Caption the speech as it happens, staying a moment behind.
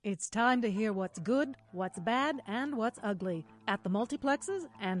It's time to hear what's good, what's bad, and what's ugly at the multiplexes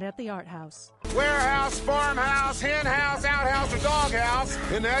and at the art house. Warehouse, farmhouse, hen house, outhouse, or doghouse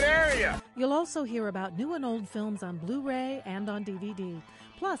in that area. You'll also hear about new and old films on Blu-ray and on DVD.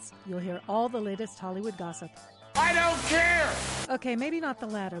 Plus, you'll hear all the latest Hollywood gossip. I don't care! Okay, maybe not the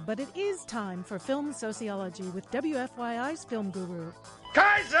latter, but it is time for Film Sociology with WFYI's film guru.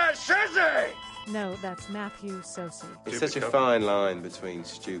 Kaiser Socey! No, that's Matthew Socey. It's such a fine line between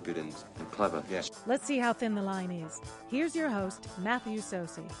stupid and clever, yes. Let's see how thin the line is. Here's your host, Matthew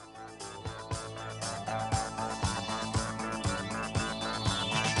Socey.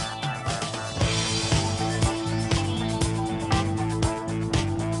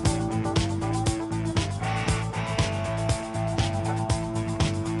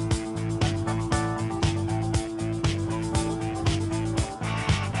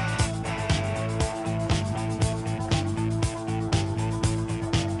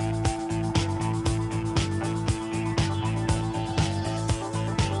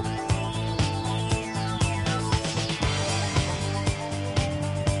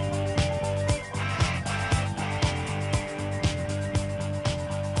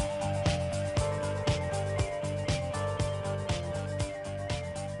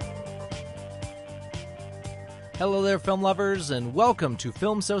 Hello there, film lovers, and welcome to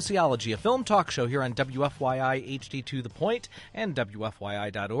Film Sociology, a film talk show here on WFYI HD to the Point and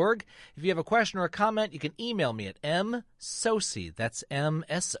WFYI.org. If you have a question or a comment, you can email me at msocey, that's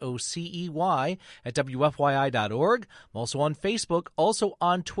M-S-O-C-E-Y, at WFYI.org. I'm also on Facebook, also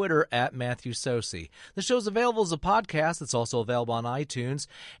on Twitter at Matthew Socey. The show's available as a podcast. It's also available on iTunes.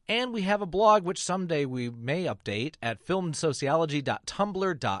 And we have a blog, which someday we may update, at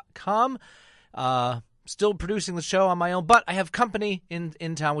filmsociology.tumblr.com. Still producing the show on my own, but I have company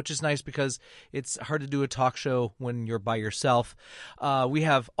in town, which is nice because it's hard to do a talk show when you're by yourself. We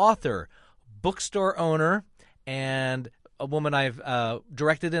have author, bookstore owner, and a woman I've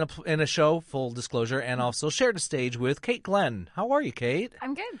directed in a show, full disclosure, and also shared a stage with, Kate Glen. How are you, Kate?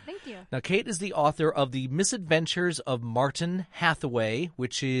 I'm good, thank you. Now, Kate is the author of The Misadventures of Martin Hathaway,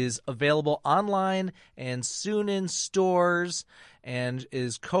 which is available online and soon in stores, and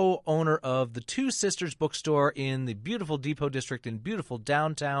is co-owner of the Two Sisters bookstore in the beautiful Depot District in beautiful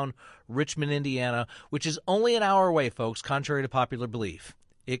downtown Richmond, Indiana, which is only an hour away, folks, contrary to popular belief.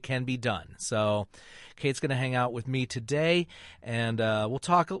 It can be done. So Kate's going to hang out with me today, and we'll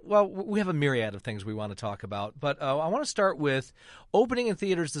talk. Well, we have a myriad of things we want to talk about, but I want to start with opening in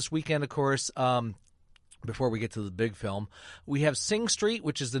theaters this weekend, of course. Before we get to the big film, we have Sing Street,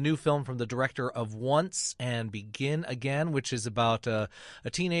 which is the new film from the director of Once and Begin Again, which is about a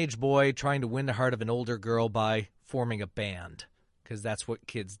teenage boy trying to win the heart of an older girl by forming a band, because that's what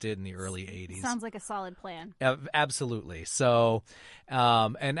kids did in the early 80s. Sounds like a solid plan. Absolutely. So,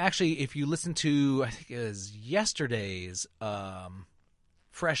 and actually, if you listen to, I think it was yesterday's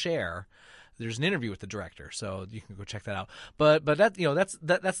Fresh Air, there's an interview with the director, so you can go check that out. But that, you know,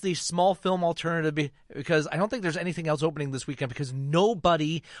 that's the small film alternative, because I don't think there's anything else opening this weekend, because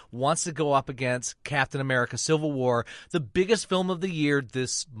nobody wants to go up against Captain America: Civil War, the biggest film of the year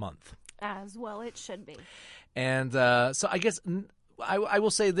this month. As well it should be. And so I guess I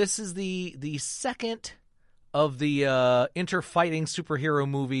will say this is the second of the interfighting superhero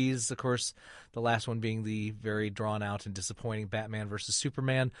movies. Of course, the last one being the very drawn out and disappointing Batman versus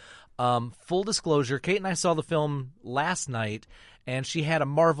Superman. Full disclosure, Kate and I saw the film last night, and she had a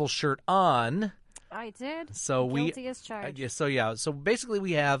Marvel shirt on. I did. So Guilty as charged. So basically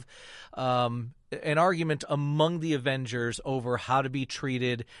we have an argument among the Avengers over how to be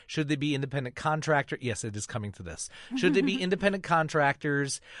treated. Should they be independent contractors? Yes, it is coming to this. Should they be independent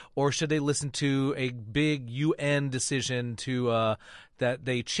contractors, or should they listen to a big UN decision to that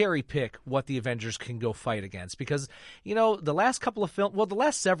they cherry pick what the Avengers can go fight against? Because, you know, the last couple of films, well, the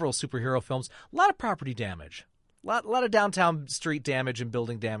last several superhero films, a lot of property damage. A lot of downtown street damage and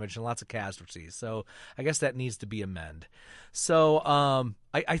building damage and lots of casualties. So I guess that needs to be amended. So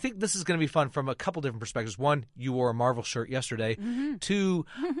I think this is going to be fun from a couple different perspectives. One, you wore a Marvel shirt yesterday. Mm-hmm. Two,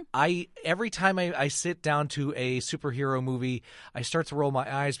 every time I sit down to a superhero movie, I start to roll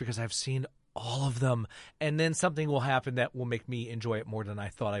my eyes because I've seen all of them, and then something will happen that will make me enjoy it more than I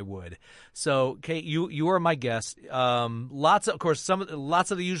thought I would. So, Kate, you are my guest. Lots of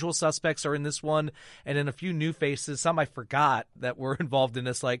the usual suspects are in this one, and then a few new faces. Some I forgot that were involved in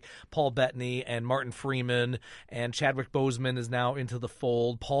this, like Paul Bettany and Martin Freeman, and Chadwick Boseman is now into the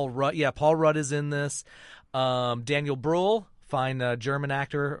fold. Paul Rudd is in this. Daniel Bruhl, fine German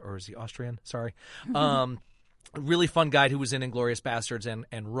actor, or is he Austrian? Sorry. really fun guy who was in Inglourious Bastards and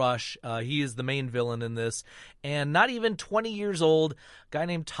Rush. He is the main villain in this. And not even 20 years old, a guy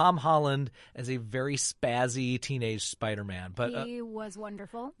named Tom Holland as a very spazzy teenage Spider-Man. But he was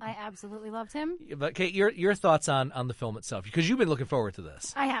wonderful. I absolutely loved him. But Kate, your thoughts on the film itself, because you've been looking forward to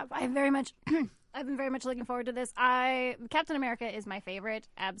this. I have. I very much I've been very much looking forward to this. Captain America is my favorite,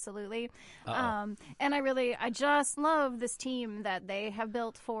 absolutely. And I just love this team that they have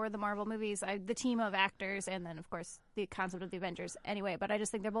built for the Marvel movies. The team of actors, and then of course the concept of the Avengers. Anyway, but I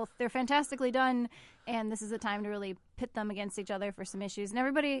just think they're fantastically done, and this is a time to really pit them against each other for some issues. And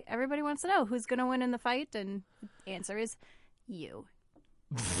everybody wants to know who's going to win in the fight, and the answer is you.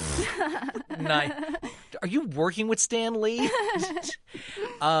 Nice. Are you working with Stan Lee?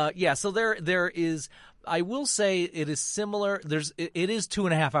 Yeah, so there is. I will say it is similar. It is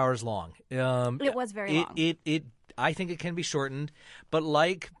 2.5 hours long. It was very long. I think it can be shortened, but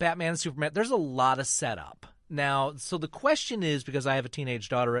like Batman and Superman, there's a lot of setup. Now, so the question is, because I have a teenage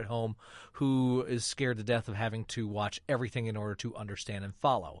daughter at home who is scared to death of having to watch everything in order to understand and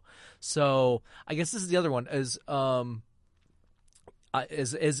follow. So I guess this is the other one is.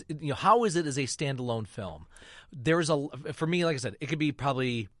 As you know, how is it as a standalone film? For me, like I said, it could be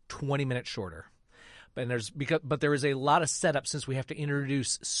probably 20 minutes shorter, but there is a lot of setup since we have to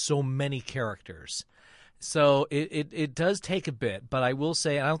introduce so many characters. So it does take a bit, but I will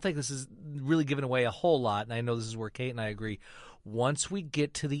say, and I don't think this is really giving away a whole lot, and I know this is where Kate and I agree. Once we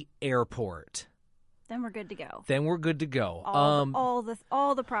get to the airport, then we're good to go.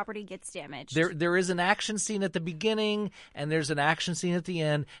 All the property gets damaged. There is an action scene at the beginning, and there's an action scene at the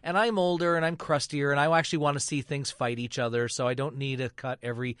end. And I'm older, and I'm crustier, and I actually want to see things fight each other. So I don't need a cut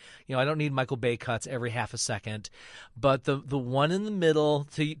I don't need Michael Bay cuts every half a second. But the one in the middle,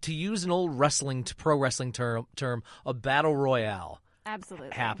 to use an old pro wrestling term, a battle royale. Absolutely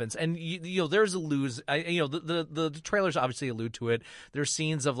happens, and there's a lose. The trailers obviously allude to it. There's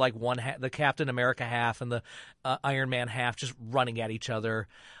scenes of like the Captain America half and the Iron Man half just running at each other.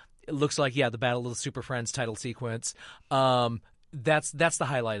 It looks like the Battle of the Super Friends title sequence. That's the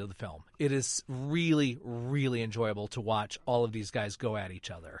highlight of the film. It is really, really enjoyable to watch all of these guys go at each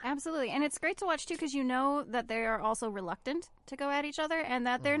other. Absolutely. And it's great to watch, too, because you know that they are also reluctant to go at each other and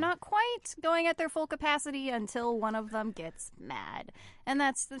that they're not quite going at their full capacity until one of them gets mad. And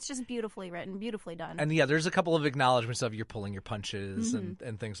that's just beautifully written, beautifully done. And, there's a couple of acknowledgments of you're pulling your punches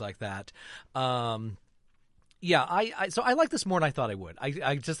and things like that. Yeah, so I like this more than I thought I would.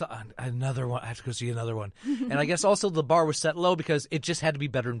 I just another one. I have to go see another one, and I guess also the bar was set low because it just had to be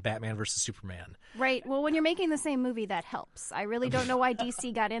better than Batman versus Superman. Right. Well, when you're making the same movie, that helps. I really don't know why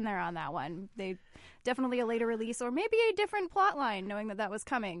DC got in there on that one. They definitely a later release or maybe a different plot line, knowing that was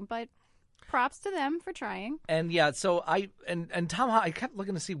coming, but. Props to them for trying. And so I kept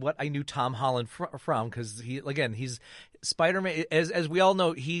looking to see what I knew Tom Holland from because he's Spider-Man. As we all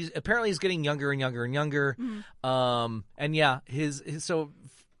know, he's getting younger and younger and younger. So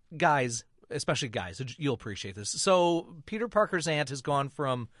guys, especially guys, you'll appreciate this. So Peter Parker's aunt has gone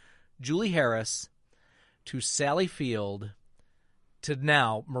from Julie Harris to Sally Field to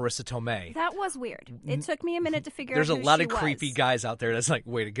now Marissa Tomei. That was weird. It took me a minute to figure out There's who a lot she of creepy was. guys out there that's like,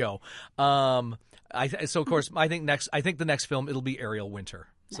 way to go. So of course, I think the next film it'll be Ariel Winter.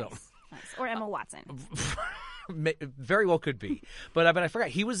 Nice. Or Emma Watson. Very well could be. But I forgot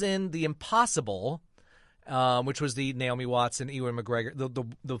he was in The Impossible. Which was the Naomi Watts and Ewan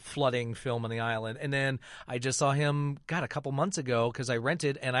McGregor, the flooding film on the island. And then I just saw him, a couple months ago because I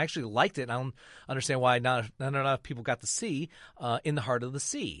rented and I actually liked it. And I don't understand why not enough people got to see In the Heart of the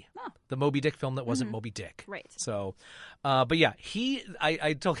Sea, the Moby Dick film that wasn't Moby Dick. Right. So, but yeah,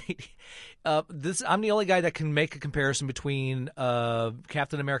 I told this. I'm the only guy that can make a comparison between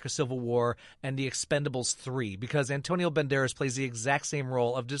Captain America: Civil War and The Expendables 3 because Antonio Banderas plays the exact same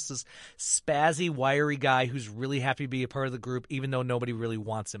role of just this spazzy, wiry guy who's really happy to be a part of the group, even though nobody really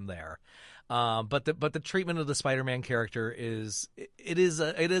wants him there. But the treatment of the Spider-Man character is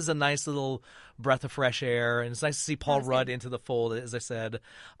a nice little breath of fresh air, and it's nice to see Paul Rudd into the fold. As I said,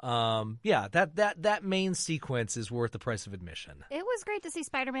 that main sequence is worth the price of admission. It was great to see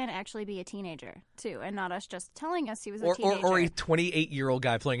Spider-Man actually be a teenager too, and not us just telling us he was a teenager. Or a 28-year-old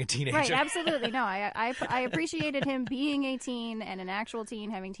guy playing a teenager. Right, absolutely. No, I appreciated him being a teen and an actual teen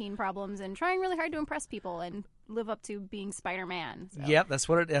having teen problems and trying really hard to impress people and live up to being Spider-Man. So. Yep, that's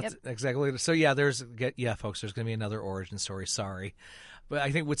exactly. So folks, there's going to be another origin story. Sorry. But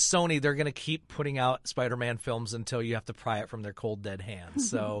I think with Sony, they're going to keep putting out Spider-Man films until you have to pry it from their cold, dead hands.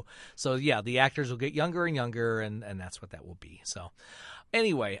 So the actors will get younger and younger, and that's what that will be. So,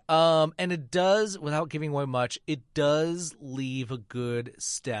 Anyway, and it does, without giving away much, it does leave a good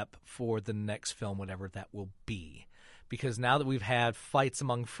step for the next film, whatever that will be. Because now that we've had fights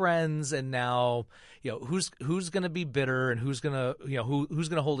among friends, and now, who's going to be bitter and who's going to, who's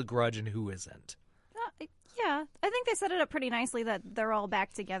going to hold a grudge and who isn't. Yeah, I think they set it up pretty nicely that they're all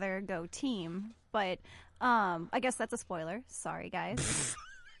back together, go team. But I guess that's a spoiler. Sorry, guys.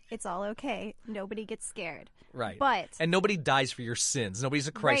 It's all okay. Nobody gets scared. Right. And nobody dies for your sins. Nobody's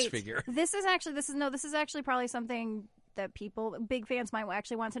a Christ figure. This is actually probably something that big fans might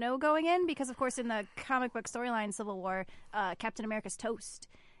actually want to know going in, because of course in the comic book storyline Civil War, Captain America's toast.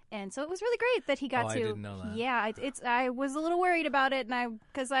 And so it was really great that he got to. I didn't know that. Yeah, I was a little worried about it, and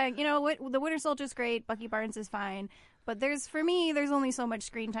the Winter Soldier's great, Bucky Barnes is fine, but there's only so much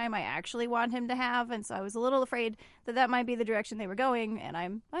screen time I actually want him to have, and so I was a little afraid that might be the direction they were going, and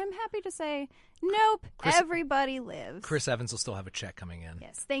I'm happy to say, nope, everybody lives. Chris Evans will still have a check coming in.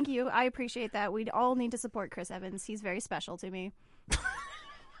 Yes, thank you. I appreciate that. We all need to support Chris Evans. He's very special to me.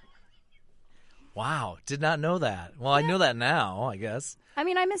 Wow, did not know that. Well, I know that now, I guess. I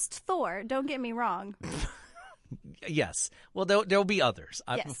mean, I missed Thor. Don't get me wrong. Yes. Well, there'll be others.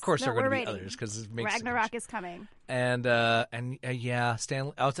 Yes. Of course, there are going to be ready. others because it makes Ragnarok sense. is coming. And yeah,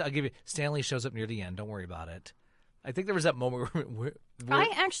 Stanley. I'll give you. Stanley shows up near the end. Don't worry about it. I think there was that moment where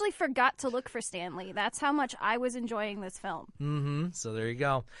I actually forgot to look for Stanley. That's how much I was enjoying this film. Mm-hmm. So there you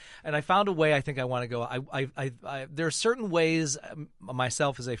go. And I found a way. I think I want to go. There are certain ways.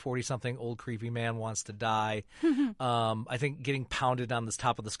 Myself as a 40-something old creepy man wants to die. I think getting pounded on the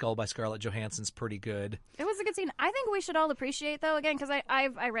top of the skull by Scarlett Johansson's pretty good. It was a good scene. I think we should all appreciate, though, again, because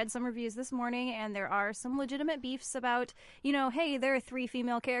I read some reviews this morning, and there are some legitimate beefs about, hey, there are 3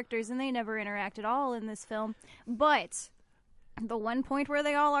 female characters, and they never interact at all in this film. But the one point where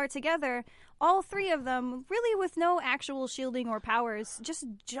they all are together, all 3 of them, really with no actual shielding or powers, just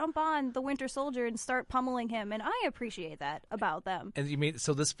jump on the Winter Soldier and start pummeling him, and I appreciate that about them. And you mean,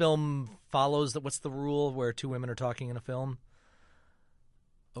 so this film follows what's the rule where 2 women are talking in a film?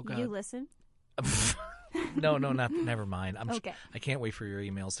 Oh, God. You listen? No, never mind. Okay. I can't wait for your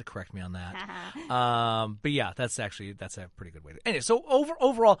emails to correct me on that. But yeah, that's a pretty good way. Anyway, so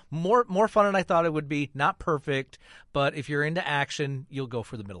overall, more fun than I thought it would be. Not perfect, but if you're into action, you'll go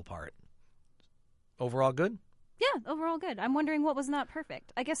for the middle part. Overall, good? Yeah, overall good. I'm wondering what was not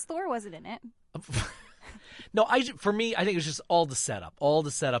perfect. I guess Thor wasn't in it. No, for me, I think it was just all the setup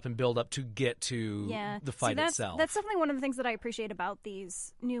and build up to get to the fight itself. That's definitely one of the things that I appreciate about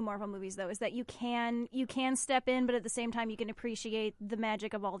these new Marvel movies, though, is that you can step in, but at the same time you can appreciate the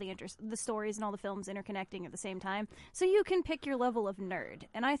magic of all the stories and all the films interconnecting at the same time. So you can pick your level of nerd,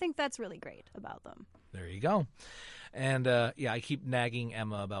 and I think that's really great about them. There you go. And I keep nagging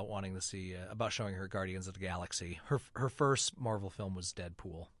Emma about wanting to see about showing her Guardians of the Galaxy. Her first Marvel film was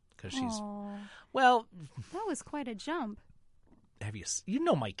Deadpool. Because she's, well, that was quite a jump. Have you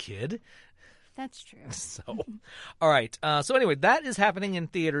know my kid? That's true. So, all right. So anyway, that is happening in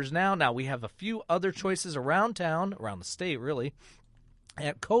theaters now. Now we have a few other choices around town, around the state, really.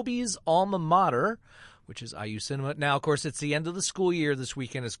 At Kobe's alma mater, which is IU Cinema. Now, of course, it's the end of the school year this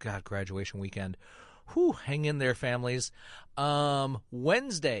weekend. It's graduation weekend. Whew, hang in there, families.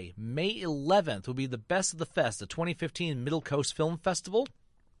 Wednesday, May 11th, will be the Best of the Fest, the 2015 Middle Coast Film Festival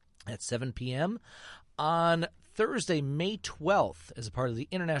at 7 p.m. On Thursday, May 12th, as a part of the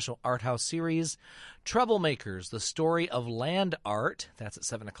International Art House series, Troublemakers, the story of land art. That's at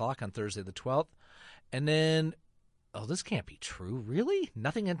 7 o'clock on Thursday the 12th. And then, this can't be true. Really?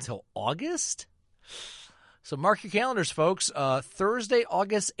 Nothing until August? So mark your calendars, folks. Thursday,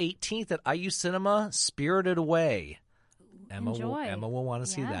 August 18th at IU Cinema, Spirited Away. Emma will want to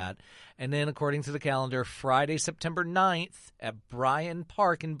see that. And then, according to the calendar, Friday, September 9th at Bryan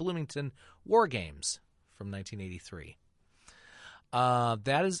Park in Bloomington, War Games from 1983.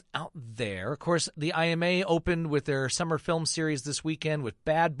 That is out there. Of course, the IMA opened with their summer film series this weekend with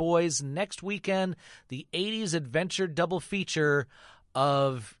Bad Boys. Next weekend, the 80s adventure double feature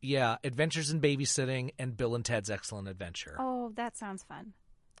of, Adventures in Babysitting and Bill and Ted's Excellent Adventure. Oh, that sounds fun.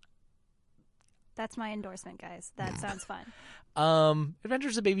 That's my endorsement, guys. That sounds fun.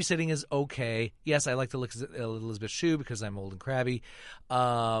 Adventures in Babysitting is okay. Yes, I like to look at Elizabeth Shue because I'm old and crabby.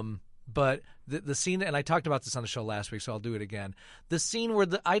 But the scene, and I talked about this on the show last week, so I'll do it again. The scene where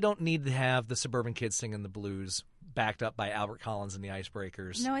I don't need to have the suburban kids singing the blues backed up by Albert Collins and the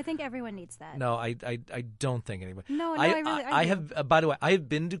Icebreakers. No, I think everyone needs that. No, I don't think anybody. No, I have. By the way, I have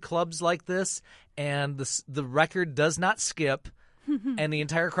been to clubs like this, and the record does not skip. And the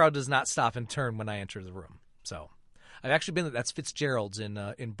entire crowd does not stop and turn when I enter the room. So I've actually been there. That's Fitzgerald's in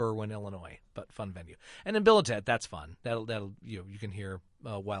Berwyn, Illinois, but fun venue. And in Billowhead, that's fun. That'll you can hear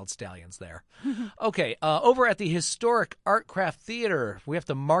Wild Stallions there. Okay, over at the Historic Art Craft Theater, we have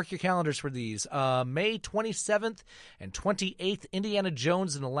to mark your calendars for these. May 27th and 28th, Indiana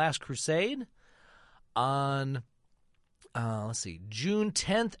Jones and the Last Crusade. On let's see, June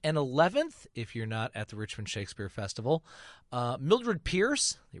 10th and 11th, if you're not at the Richmond Shakespeare Festival. Mildred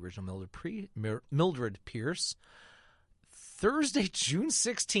Pierce, the original Mildred Pierce. Thursday, June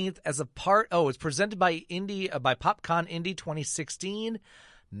 16th, as a part. Oh, it's presented by by PopCon Indy 2016.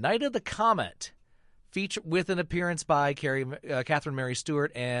 Night of the Comet, feature with an appearance by Catherine Mary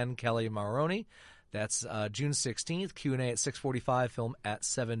Stewart and Kelly Maroney. That's June 16th. Q&A at 6:45. Film at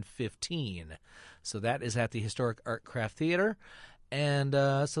 7:15. So that is at the Historic Art Craft Theater. And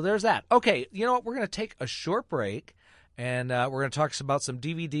so there's that. Okay, you know what? We're going to take a short break, and we're going to talk about some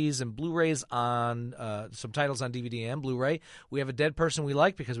DVDs and Blu-rays on some titles on DVD and Blu-ray. We have a dead person we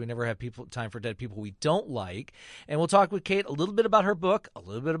like because we never have time for dead people we don't like. And we'll talk with Kate a little bit about her book, a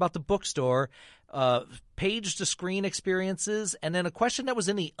little bit about the bookstore, page-to-screen experiences, and then a question that was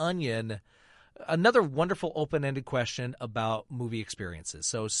in the Onion. Another wonderful open-ended question about movie experiences.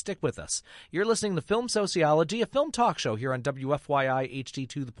 So stick with us. You're listening to Film Sociology, a film talk show here on WFYI HD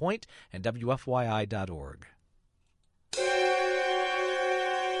to the Point and WFYI.org.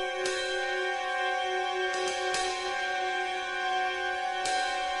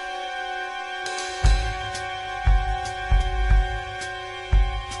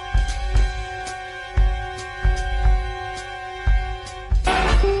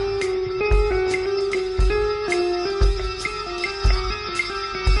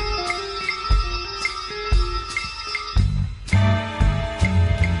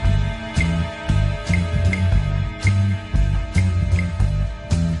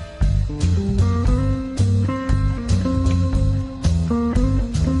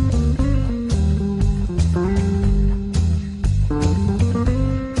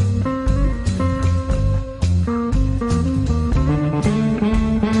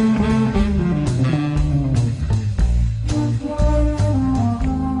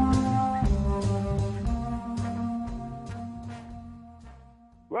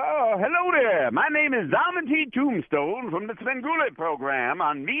 Tombstone from the Svengoolie program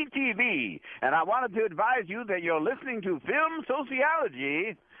on MeTV, and I wanted to advise you that you're listening to Film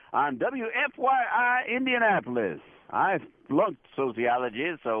Sociology on WFYI Indianapolis. I flunked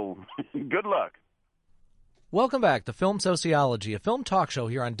sociology, so good luck. Welcome back to Film Sociology, a film talk show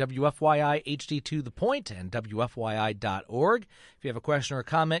here on WFYI HD to the Point and WFYI.org. If you have a question or a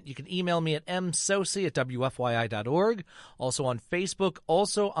comment, you can email me at msocey@WFYI.org. Also on Facebook,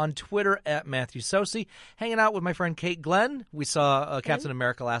 also on Twitter at Matthew Socey. Hanging out with my friend Kate Glen. We saw Captain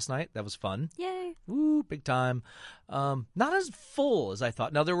America last night. That was fun. Yay. Woo, big time. Not as full as I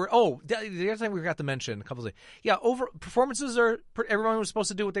thought. Now, there were, the other thing we forgot to mention, a couple of things. Yeah, performances everyone was supposed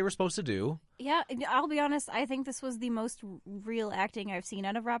to do what they were supposed to do. Yeah, I'll be honest, I think this was the most real acting I've seen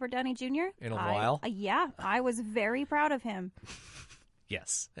out of Robert Downey Jr. In a while? Yeah, I was very proud of him.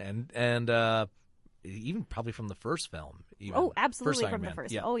 Yes, and even probably from the first film. Even. Oh, absolutely, from the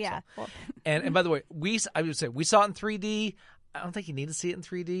first. Yeah, oh, yeah. So. And by the way, I would say we saw it in 3D. I don't think you need to see it in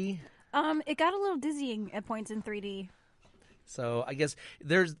 3D. It got a little dizzying at points in 3D. So I guess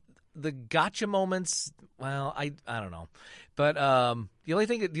there's the gotcha moments. Well, I don't know, but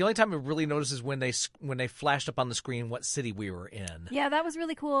the only time I really noticed is when they flashed up on the screen what city we were in. Yeah, that was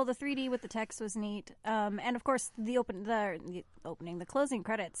really cool. The 3D with the text was neat, and of course the closing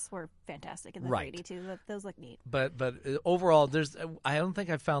credits were fantastic in the 3D too. Those look neat. But overall, I don't think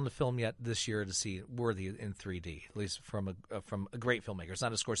I've found a film yet this year to see worthy in 3D, at least from a great filmmaker. It's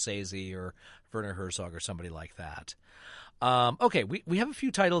not a Scorsese or Werner Herzog or somebody like that. Okay, we have a few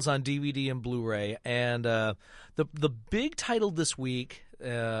titles on DVD and Blu-ray, and the big title this week,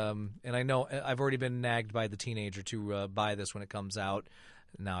 and I know I've already been nagged by the teenager to buy this when it comes out.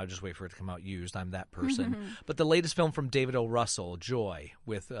 Now I just wait for it to come out used. I'm that person. But the latest film from David O. Russell, Joy,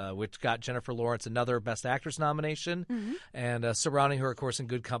 which got Jennifer Lawrence another Best Actress nomination, and surrounding her, of course, in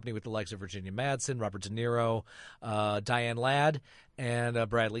good company with the likes of Virginia Madsen, Robert De Niro, Diane Ladd, and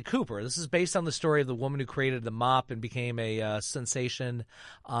Bradley Cooper. This is based on the story of the woman who created the mop and became a sensation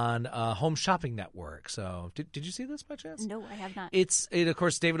on Home Shopping Network. So, did you see this by chance? No, I have not. It's of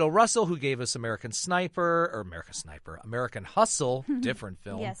course, David O. Russell, who gave us American Hustle, different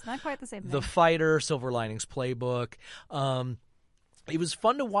film. Yes, not quite the same thing. The Fighter, Silver Linings Playbook. It was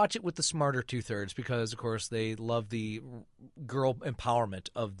fun to watch it with the smarter two-thirds because, of course, they love the girl empowerment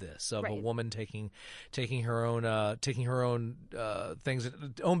of this, of a woman taking her own things,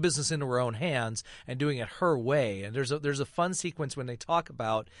 own business into her own hands and doing it her way. And there's a fun sequence when they talk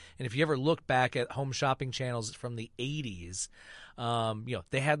about, and if you ever look back at home shopping channels from the 80s,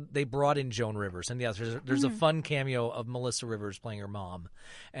 they brought in Joan Rivers, and yes, there's a fun cameo of Melissa Rivers playing her mom,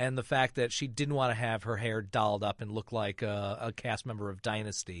 and the fact that she didn't want to have her hair dolled up and look like a cast member of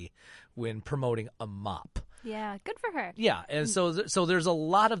Dynasty when promoting a mop. Yeah, good for her. Yeah, and so there's a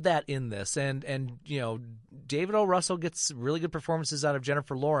lot of that in this, and David O. Russell gets really good performances out of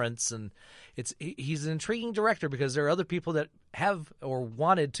Jennifer Lawrence, and he's an intriguing director because there are other people that have or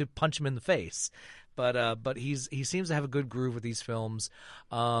wanted to punch him in the face. But he seems to have a good groove with these films.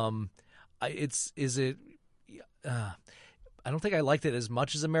 I don't think I liked it as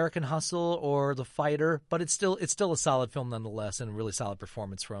much as American Hustle or The Fighter, but it's still a solid film nonetheless, and a really solid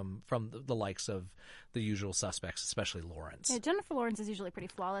performance from the likes of the usual suspects, especially Lawrence. Yeah, Jennifer Lawrence is usually pretty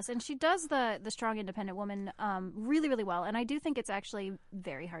flawless, and she does the strong, independent woman really, really well. And I do think it's actually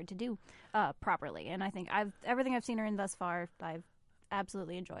very hard to do properly. And I think everything I've seen her in thus far, I've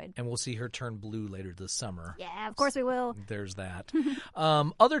absolutely enjoyed. And we'll see her turn blue later this summer. Yeah, of course we will. There's that.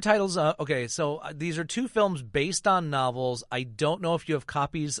 Other titles. Okay, so these are two films based on novels. I don't know if you have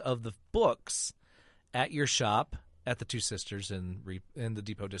copies of the books at your shop at the Two Sisters in the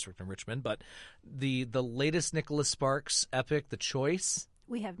Depot District in Richmond, but the latest Nicholas Sparks epic, The Choice.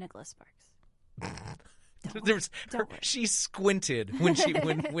 We have Nicholas Sparks. She squinted when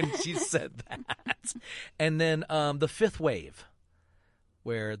she said that. And then The Fifth Wave,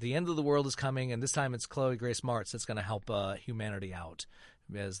 where the end of the world is coming, and this time it's Chloe Grace Moretz that's going to help humanity out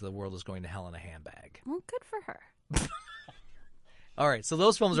as the world is going to hell in a handbag. Well, good for her. All right, so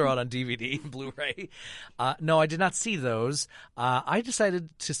those films are out on DVD and Blu-ray. No, I did not see those. I decided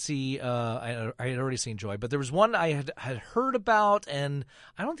to see I had already seen Joy, but there was one I had heard about, and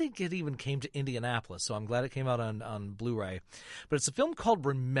I don't think it even came to Indianapolis, so I'm glad it came out on Blu-ray. But it's a film called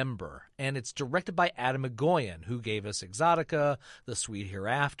Remember, and it's directed by Adam McGoyan, who gave us Exotica, The Sweet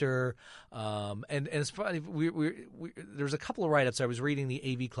Hereafter, and it's funny. There's a couple of write-ups. I was reading the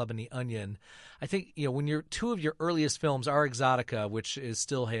AV Club and the Onion. I think when two of your earliest films are Exotica, which is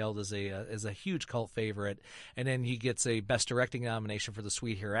still hailed as a huge cult favorite, and then he gets a Best Directing nomination for The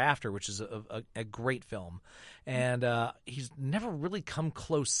Sweet Hereafter, which is a great film, and he's never really come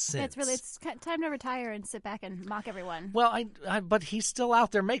close since. It's time to retire and sit back and mock everyone. Well, but he's still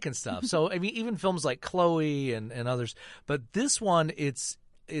out there making stuff. So I mean, even films like Chloe and others, but this one, it's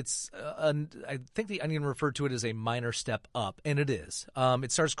I think the Onion referred to it as a minor step up, and it is.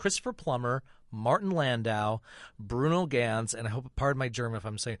 It stars Christopher Plummer, Martin Landau, Bruno Ganz, and I hope, pardon my German if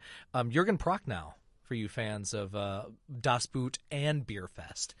I'm saying, Jürgen Prochnow, for you fans of Das Boot and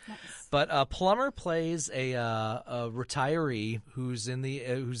Beerfest. Nice. But Plummer plays a retiree who's in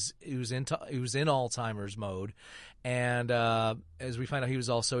Alzheimer's mode, and as we find out, he was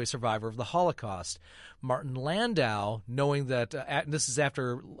also a survivor of the Holocaust. Martin Landau, knowing that this is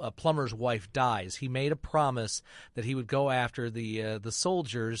after Plummer's wife dies, he made a promise that he would go after the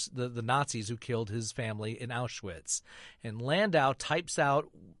soldiers, the Nazis who killed his family in Auschwitz. And Landau types out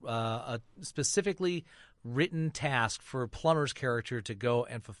a specifically written task for Plummer's character to go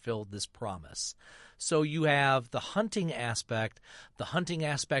and fulfill this promise. So you have the hunting aspect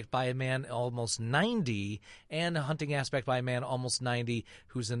by a man almost 90, and a hunting aspect by a man almost 90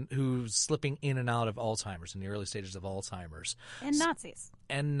 who's slipping in and out of Alzheimer's, in the early stages of Alzheimer's. And Nazis.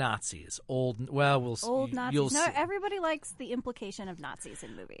 Old Nazis. No, everybody likes the implication of Nazis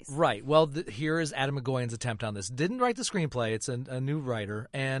in movies. Right. Well, here is Adam McGoyan's attempt on this. Didn't write the screenplay. It's a new writer.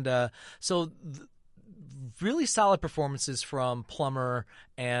 And really solid performances from Plummer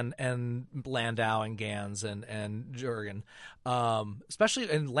and Landau and Ganz and Jürgen. Especially,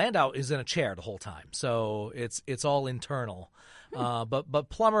 and Landau is in a chair the whole time, so it's all internal. But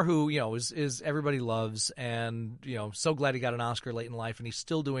Plummer, who is everybody loves, and so glad he got an Oscar late in life, and he's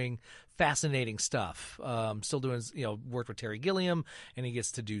still doing fascinating stuff. Still doing worked with Terry Gilliam, and he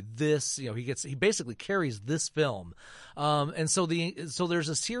gets to do this. He basically carries this film, and so there's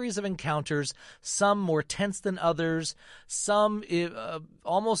a series of encounters, some more tense than others, some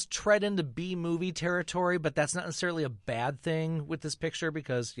almost tread into B-movie territory, but that's not necessarily a bad thing with this picture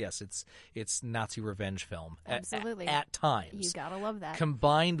because yes, it's Nazi revenge film. Absolutely. At times. You gotta love that.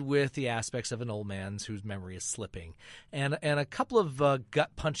 Combined with the aspects of an old man whose memory is slipping, and a couple of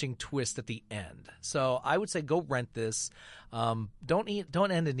gut punching twists at the end. So I would say go rent this. Don't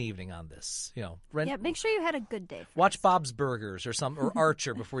end an evening on this. Make sure you had a good day. Watch Bob's Burgers or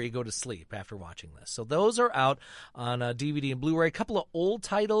Archer before you go to sleep after watching this. So those are out on DVD and Blu-ray. A couple of old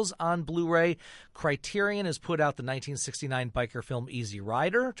titles on Blu-ray. Criterion has put out the 1969 biker film Easy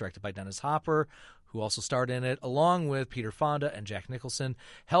Rider, directed by Dennis Hopper, who also starred in it, along with Peter Fonda and Jack Nicholson.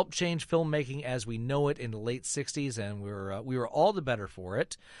 Helped change filmmaking as we know it in the late 60s, and we were all the better for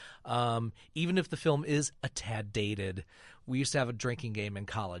it. Even if the film is a tad dated. We used to have a drinking game in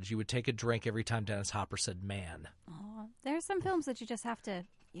college. You would take a drink every time Dennis Hopper said man. Oh, there are some films that you just have to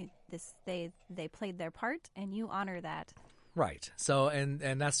they played their part, and you honor that. Right. So,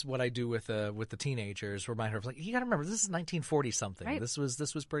 and that's what I do with the teenagers. Remind her of, like, you got to remember, this is 1940 something. Right. This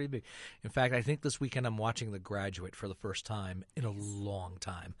was pretty big. In fact, I think this weekend I'm watching The Graduate for the first time in a long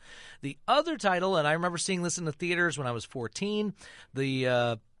time. The other title, and I remember seeing this in the theaters when I was 14,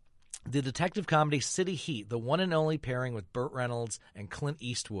 the detective comedy City Heat, the one and only pairing with Burt Reynolds and Clint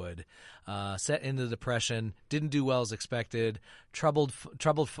Eastwood, set in the Depression, didn't do well as expected, troubled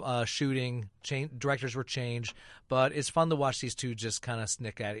shooting, directors were changed, but it's fun to watch these two just kind of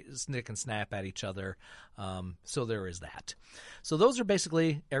snick and snap at each other. So there is that. So those are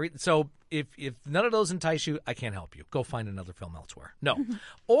basically so if none of those entice you, I can't help you. Go find another film elsewhere. No.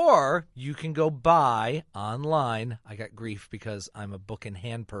 Or you can go buy online. I got grief because I'm a book in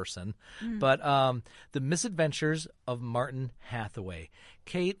hand person. But The Misadventures of Martin Hathaway.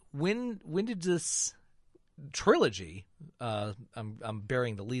 Kate, when did this trilogy, I'm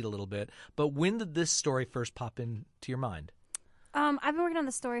burying the lead a little bit, but when did this story first pop into your mind? I've been working on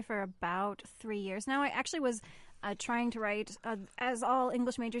the story for about 3 years now. I actually was trying to write, as all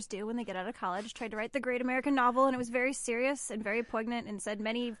English majors do when they get out of college, tried to write the great American novel, and it was very serious and very poignant and said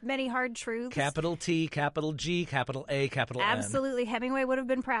many, many hard truths. Capital T, capital G, capital A, capital N. Absolutely. Hemingway would have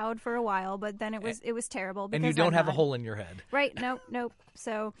been proud for a while, but then it was terrible. And you don't have a hole in your head. Right. Nope.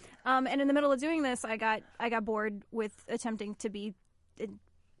 So, and in the middle of doing this, I got bored with attempting to be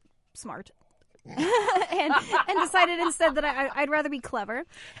smart. and decided instead that I'd rather be clever,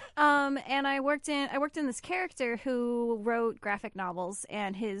 and I worked in this character who wrote graphic novels,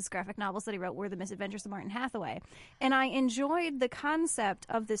 and his graphic novels that he wrote were The Misadventures of Martin Hathaway, and I enjoyed the concept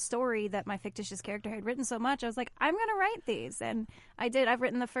of this story that my fictitious character had written so much. I was like, I'm gonna write these, and I did. I've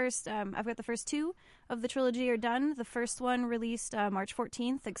written the first. I've got the first two of the trilogy are done. The first one released March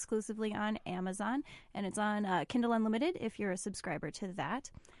 14th exclusively on Amazon, and it's on Kindle Unlimited if you're a subscriber to that.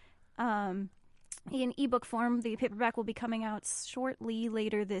 In ebook form, the paperback will be coming out shortly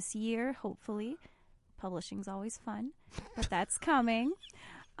later this year, hopefully. Publishing's always fun, but that's coming.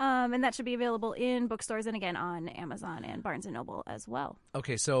 And that should be available in bookstores and, again, on Amazon and Barnes & Noble as well.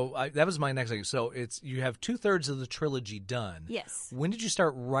 Okay, so that was my next thing. So you have 2/3 of the trilogy done. Yes. When did you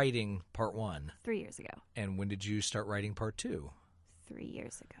start writing part 1? 3 years ago. And when did you start writing part 2? 3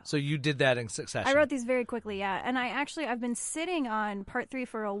 years ago. So you did that in succession. I wrote these very quickly, yeah. And I've been sitting on part 3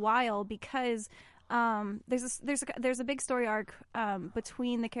 for a while because there's a big story arc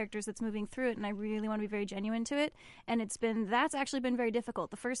between the characters that's moving through it, and I really want to be very genuine to it. And that's actually been very difficult.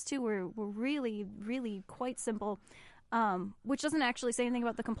 The first two were really, really quite simple, which doesn't actually say anything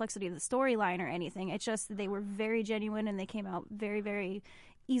about the complexity of the storyline or anything. It's just they were very genuine, and they came out very, very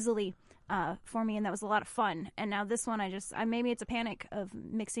easily for me, and that was a lot of fun. And now this one, maybe it's a panic of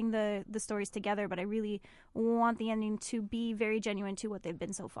mixing the stories together, but I really want the ending to be very genuine to what they've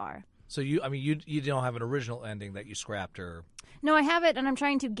been so far. So you don't have an original ending that you scrapped, or? No, I have it, and I'm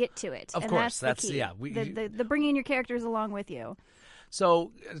trying to get to it. Of and course, that's the key. Yeah. The bringing your characters along with you.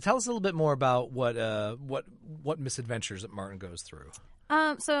 So tell us a little bit more about what misadventures that Martin goes through.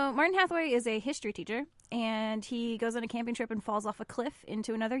 So Martin Hathaway is a history teacher, and he goes on a camping trip and falls off a cliff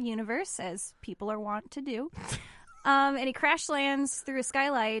into another universe, as people are wont to do. And he crash lands through a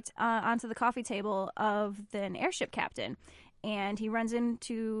skylight onto the coffee table of an airship captain. And he runs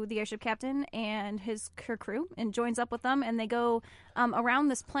into the airship captain and her crew and joins up with them, and they go around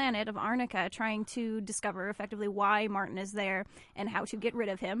this planet of Arnica trying to discover effectively why Martin is there and how to get rid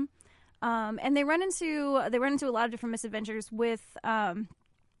of him. And they run into a lot of different misadventures with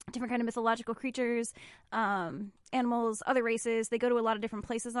different kind of mythological creatures, animals, other races. They go to a lot of different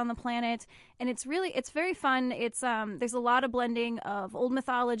places on the planet, and it's very fun. There's a lot of blending of old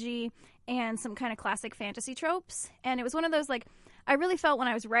mythology and some kind of classic fantasy tropes. And it was one of those, like, I really felt when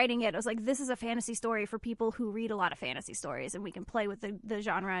I was writing it, I was like, this is a fantasy story for people who read a lot of fantasy stories, and we can play with the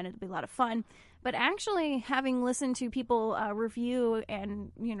genre, and it'll be a lot of fun. But actually, having listened to people review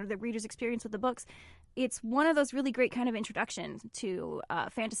and, the reader's experience with the books, it's one of those really great kind of introductions to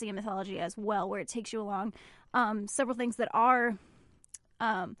fantasy and mythology as well, where it takes you along several things that are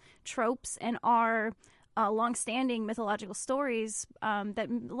tropes and are long-standing mythological stories that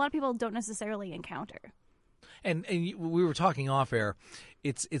a lot of people don't necessarily encounter. And we were talking off air.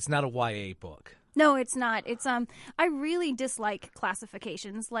 It's not a YA book. No, it's not. It's I really dislike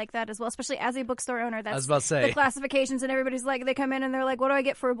classifications like that as well, especially as a bookstore owner. That's I was about to say. the classifications, and everybody's like, they come in and they're like, "What do I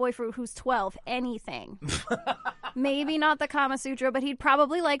get for a boy who's 12? Anything." Maybe not the Kama Sutra, but he'd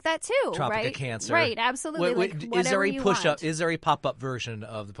probably like that too, Tropic right? of Cancer. Right, absolutely. Is there a you push-up? want. Is there a pop-up version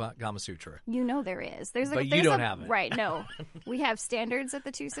of the Kama Sutra? You know there is. But you don't have it. Right, no. We have standards at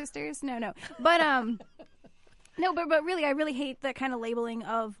the Two Sisters. No. But no, but really, I really hate that kind of labeling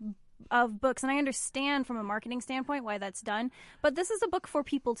of books, and I understand from a marketing standpoint why that's done, but this is a book for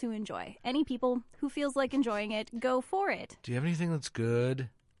people to enjoy. Any people who feels like enjoying it, go for it. Do you have anything that's good?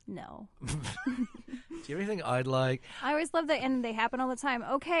 No. Do you have anything I'd like? I always love that, and they happen all the time.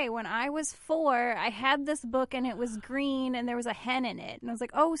 Okay, when I was 4, I had this book, and it was green, and there was a hen in it, and I was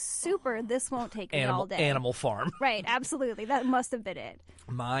like, oh, super, this won't take me all day. Animal Farm. Right, absolutely. That must have been it.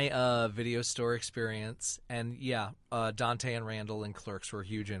 My video store experience, and Dante and Randall and Clerks were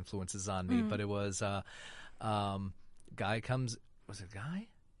huge influences on me, but it was guy comes, was it a guy?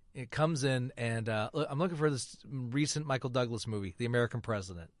 It comes in, and I'm looking for this recent Michael Douglas movie, The American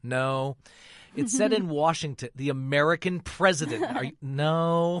President. No. It's set in Washington. The American President.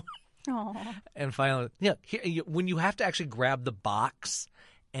 No. Aww. And finally, when you have to actually grab the box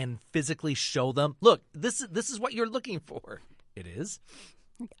and physically show them, look, this is what you're looking for. It is.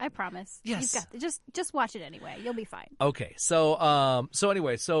 I promise. Yes. You've got just watch it anyway. You'll be fine. Okay. So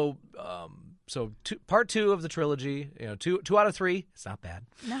part 2 of the trilogy, 2 out of 3. It's not bad.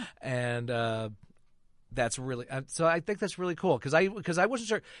 No. And that's really so. I think that's really cool because I wasn't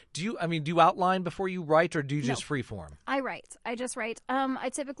sure. Do you outline before you write, or do you just freeform? I write. I just write. I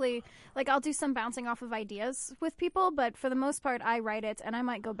typically I'll do some bouncing off of ideas with people, but for the most part, I write it, and I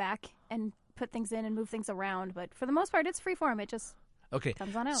might go back and put things in and move things around. But for the most part, it's freeform. It just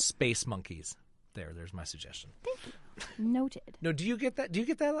comes on out. Space monkeys. There's my suggestion. Thank you. Noted. No, do you get that?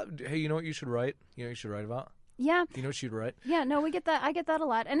 Hey, you know what you should write? You know what you should write about? Yeah. You know what you'd write? Yeah, no, we get that. I get that a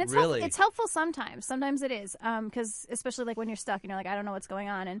lot. And it's really? It's helpful sometimes. Sometimes it is. Because especially like when you're stuck and you're like, I don't know what's going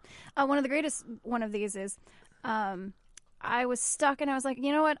on. And one of the greatest one of these is I was stuck and I was like,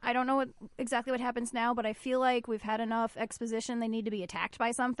 you know what? I don't know exactly what happens now, but I feel like we've had enough exposition. They need to be attacked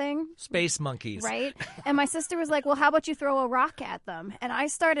by something. Space monkeys. Right? And my sister was like, well, how about you throw a rock at them? And I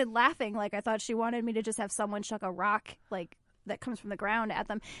started laughing like I thought she wanted me to just have someone chuck a rock like that comes from the ground at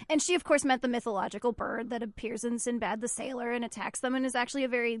them. And she, of course, meant the mythological bird that appears in Sinbad the Sailor and attacks them and is actually a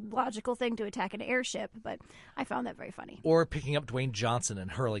very logical thing to attack an airship. But I found that very funny. Or picking up Dwayne Johnson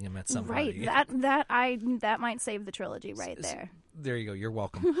and hurling him at somebody. Right. That might save the trilogy right there. There you go. You're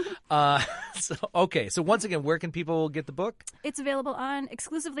welcome. So once again, where can people get the book? It's available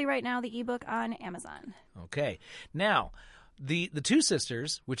exclusively right now, the ebook on Amazon. Okay. Now, The Two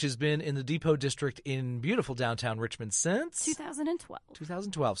Sisters, which has been in the Depot District in beautiful downtown Richmond since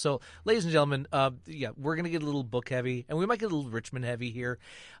 2012. So, ladies and gentlemen, we're going to get a little book heavy, and we might get a little Richmond heavy here.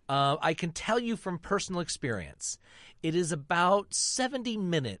 I can tell you from personal experience, it is about 70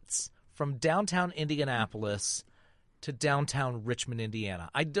 minutes from downtown Indianapolis to downtown Richmond, Indiana.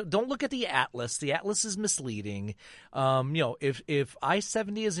 Don't look at the atlas. The atlas is misleading. If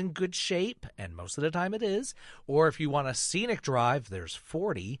I-70 is in good shape, and most of the time it is, or if you want a scenic drive, there's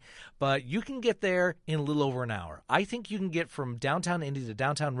 40, but you can get there in a little over an hour. I think you can get from downtown Indy to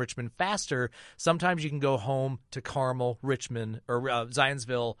downtown Richmond faster. Sometimes you can go home to Carmel, Richmond, or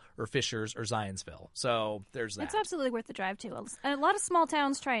Zionsville, or Fishers, or Zionsville. So there's that. It's absolutely worth the drive, too. A lot of small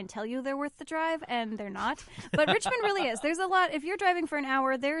towns try and tell you they're worth the drive, and they're not. But Richmond really is. There's a lot. If you're driving for an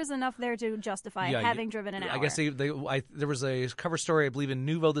hour, there is enough there to justify having driven an hour. I guess there was a cover story, I believe, in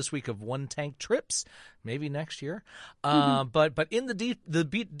Nuvo this week of one-tank trips, maybe next year. But in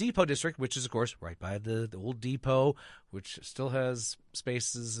the Depot District, which is, of course, right by the old depot, which still has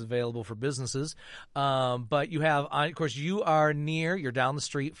spaces available for businesses. But you have, of course, you're down the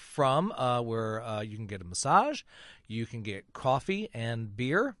street from where you can get a massage, you can get coffee and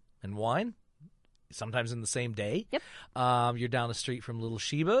beer and wine, sometimes in the same day. Yep. You're down the street from Little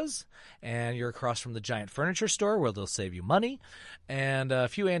Sheba's, and you're across from the giant furniture store where they'll save you money. And a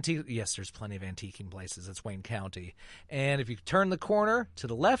few antique. Yes, there's plenty of antiquing places. It's Wayne County. And if you turn the corner to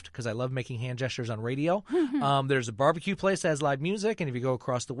the left, because I love making hand gestures on radio, there's a barbecue place that has live music. And if you go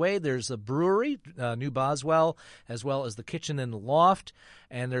across the way, there's a brewery, New Boswell, as well as the kitchen and the loft.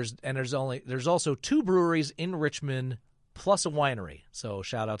 And there's also 2 breweries in Richmond, plus a winery. So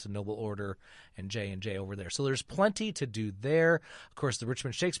shout out to Noble Order and J&J over there. So there's plenty to do there. Of course, the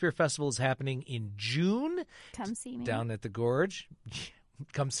Richmond Shakespeare Festival is happening in June. Come see me. Down at the Gorge.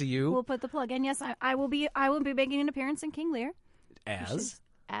 come see you. We'll put the plug in. Yes, I will be making an appearance in King Lear.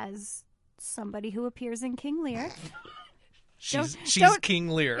 As somebody who appears in King Lear. She's King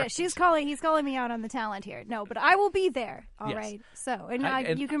Lear. Yeah, he's calling me out on the talent here. No, but I will be there. All right. So,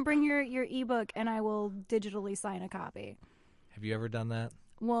 and you can bring your ebook, and I will digitally sign a copy. Have you ever done that?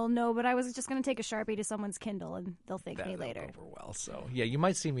 Well, no, but I was just going to take a Sharpie to someone's Kindle, and they'll thank me later. Over well, so yeah, you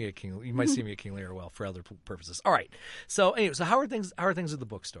might see me at King. You might see me at King Lear for other purposes. All right. So anyway, how are things? How are things at the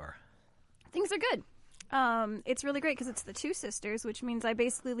bookstore? Things are good. It's really great because it's the two sisters, which means I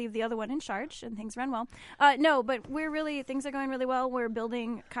basically leave the other one in charge, and things run well. No, but things are going really well. We're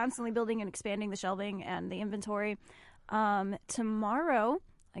constantly building and expanding the shelving and the inventory. Tomorrow,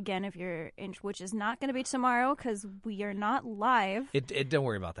 again, which is not going to be tomorrow because we are not live. Don't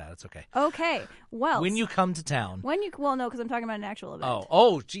worry about that. It's okay. Okay. Well, when you come to town. No, because I'm talking about an actual event.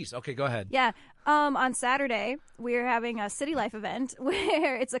 Oh, geez. Okay, go ahead. Yeah. On Saturday, we're having a City Life event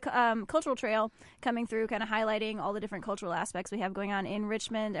where it's a cultural trail coming through, kind of highlighting all the different cultural aspects we have going on in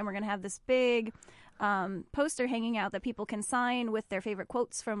Richmond. And we're going to have this big poster hanging out that people can sign with their favorite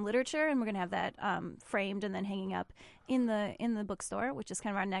quotes from literature. And we're going to have that framed and then hanging up in the bookstore, which is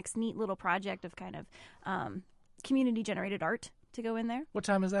kind of our next neat little project of kind of community-generated art to go in there. What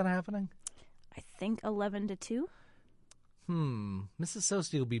time is that happening? I think 11 to 2. Mrs.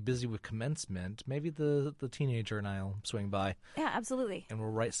 Socey will be busy with commencement. Maybe the teenager and I'll swing by. Yeah, absolutely. And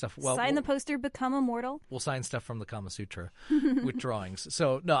we'll write stuff. Sign the poster, become immortal. We'll sign stuff from the Kama Sutra with drawings.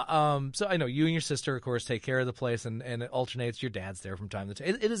 So so I know you and your sister, of course, take care of the place, and it alternates. Your dad's there from time to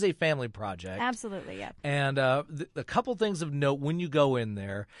time. It is a family project. Absolutely, yeah. And a couple things of note when you go in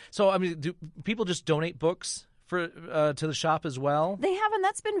there. So I mean, do people just donate books to the shop as well? They have, and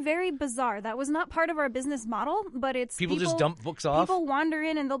that's been very bizarre. That was not part of our business model, but it's people just dump books off. People wander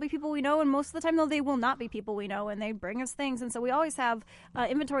in, and there'll be people we know, and most of the time, though, they will not be people we know, and they bring us things, and so we always have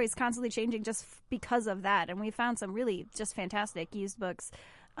inventory is constantly changing just because of that, and we found some really just fantastic used books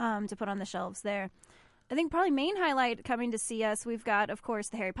to put on the shelves there. I think probably main highlight coming to see us, we've got, of course,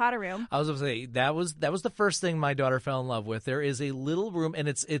 the Harry Potter room. I was going to say that was the first thing my daughter fell in love with. There is a little room, and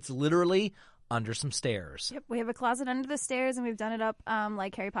it's literally under some stairs. Yep, we have a closet under the stairs, and we've done it up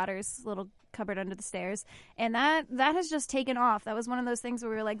like Harry Potter's little cupboard under the stairs, and that has just taken off. That was one of those things where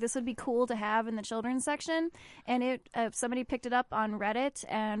we were like, this would be cool to have in the children's section, and somebody picked it up on Reddit,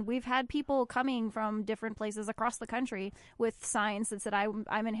 and we've had people coming from different places across the country with signs that said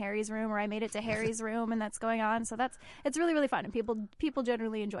I'm in Harry's room, or I made it to Harry's room, and that's going on. So it's really, really fun, and people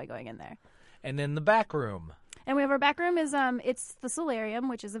generally enjoy going in there. And then the back room. And we have our back room is it's the solarium,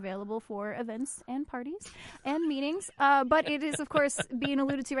 which is available for events and parties and meetings. But it is, of course, being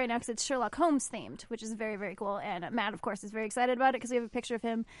alluded to right now because it's Sherlock Holmes themed, which is very, very cool. And Matt, of course, is very excited about it because we have a picture of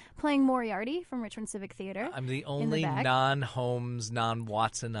him playing Moriarty from Richmond Civic Theater. I'm the only non-Holmes,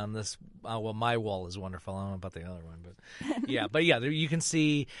 non-Watson on this. Well, my wall is wonderful. I don't know about the other one, but yeah. But yeah, you can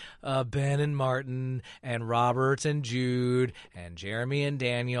see Ben and Martin and Robert and Jude and Jeremy and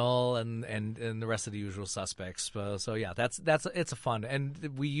Daniel and the rest of the usual suspects. So yeah, it's a fun,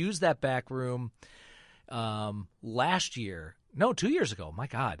 and we used that back room last year. No, 2 years ago. My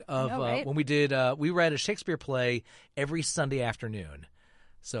God, right? When we read a Shakespeare play every Sunday afternoon.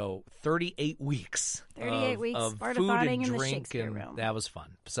 So 38 weeks. 38 weeks of food and drink, and room. That was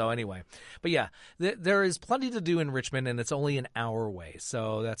fun. So anyway, but yeah, there is plenty to do in Richmond, and it's only an hour away.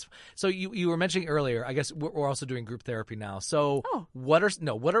 So you were mentioning earlier. I guess we're also doing group therapy now. So what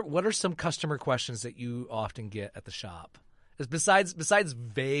are some customer questions that you often get at the shop? Besides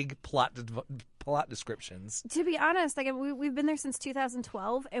vague plot descriptions. To be honest, like we've been there since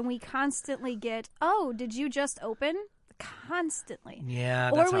 2012, and we constantly get, "Oh, did you just open?" Constantly.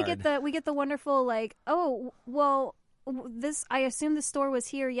 Yeah, that's hard. we get the wonderful like, "Oh, well, I assume the store was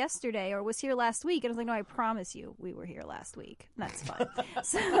here yesterday or was here last week." And I was like, "No, I promise you, we were here last week." That's fine.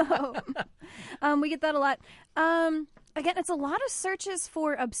 So, we get that a lot. Again, it's a lot of searches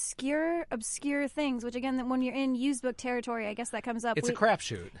for obscure things, which again, when you're in used book territory, I guess that comes up. It's a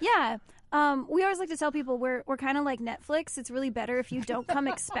crapshoot. Yeah. We always like to tell people we're kind of like Netflix. It's really better if you don't come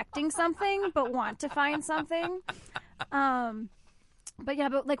expecting something but want to find something.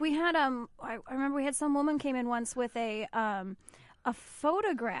 But like we had I remember we had some woman came in once with a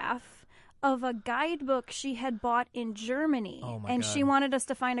photograph of a guidebook she had bought in Germany, and God. She wanted us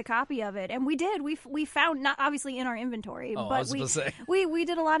to find a copy of it, and we did. We found, not obviously in our inventory, but we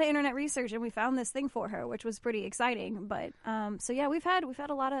did a lot of internet research, and we found this thing for her, which was pretty exciting. But so yeah, we've had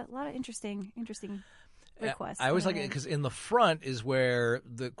a lot of interesting. request. I always like it because in the front is where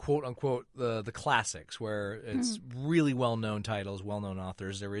the quote unquote the classics, where it's really well known titles, well known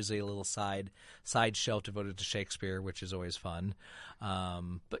authors. There is a little side shelf devoted to Shakespeare, which is always fun.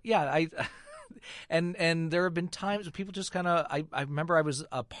 But yeah, and there have been times when people just kind of. I remember I was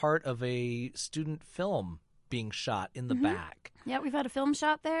a part of a student film being shot in the back. Yeah, we've had a film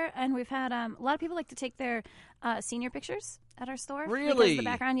shot there, and we've had a lot of people like to take their senior pictures at our store. Really? Because of the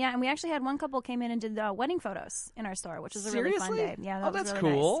background, yeah. And we actually had one couple came in and did wedding photos in our store, which was a really fun day. Yeah, that was that's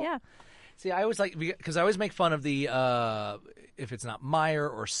really cool. Nice. Yeah. See, I always like because I always make fun of the if it's not Meyer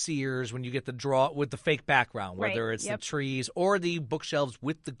or Sears when you get the draw with the fake background, whether it's the trees or the bookshelves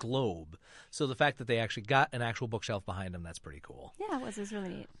with the globe. So the fact that they actually got an actual bookshelf behind them, that's pretty cool. Yeah, it was really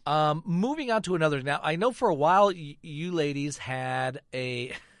neat. Moving on to another. Now, I know for a while you ladies had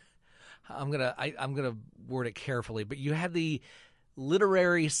a. I'm gonna word it carefully, but you had the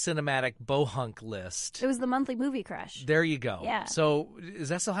literary cinematic bohunk list. It was the monthly movie crush. There you go. Yeah. So is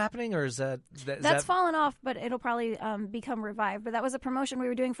that still happening, or is that's fallen off? But it'll probably become revived. But that was a promotion we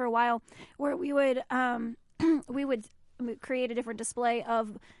were doing for a while, where we would create a different display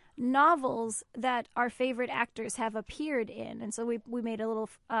of novels that our favorite actors have appeared in, and so we made a little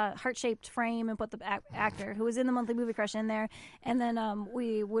heart-shaped frame and put the actor who was in the monthly movie crush in there, and then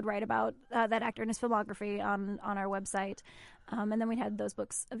we would write about that actor and his filmography on our website, and then we had those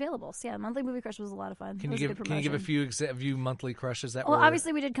books available. So yeah, monthly movie crush was a lot of fun. Can you give a few monthly crushes that well, were...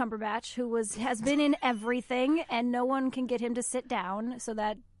 obviously we did Cumberbatch, who has been in everything, and no one can get him to sit down, so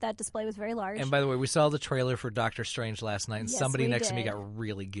that display was very large. And by the way, we saw the trailer for Doctor Strange last night, and yes, somebody next to did. me got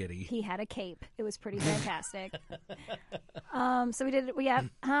really giddy. He had a cape. It was pretty fantastic. So we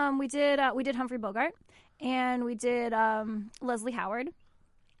did Humphrey Bogart, and we did Leslie Howard.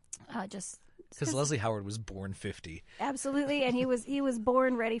 Because Leslie Howard was born 50. Absolutely, and he was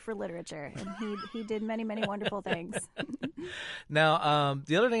born ready for literature, and he did many, many wonderful things. Now,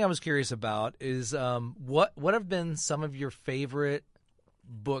 the other thing I was curious about is what have been some of your favorite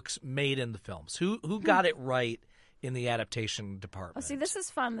books made in the films? Who got it right in the adaptation department? Oh, see, this is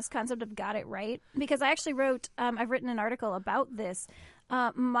fun, this concept of got it right, because I actually I've written an article about this.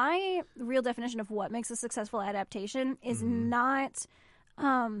 My real definition of what makes a successful adaptation is not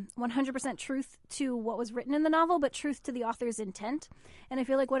 100% truth to what was written in the novel, but truth to the author's intent. And I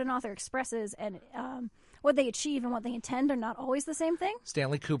feel like what an author expresses and what they achieve and what they intend are not always the same thing.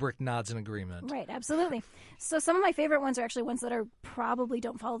 Stanley Kubrick nods in agreement. Right, absolutely. So some of my favorite ones are actually ones that are probably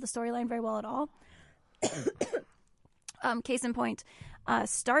don't follow the storyline very well at all. Case in point,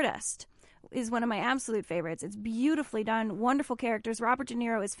 Stardust is one of my absolute favorites. It's beautifully done, wonderful characters. Robert De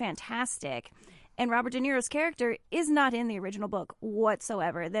Niro is fantastic. And Robert De Niro's character is not in the original book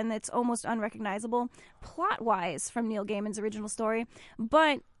whatsoever. Then it's almost unrecognizable plot-wise from Neil Gaiman's original story.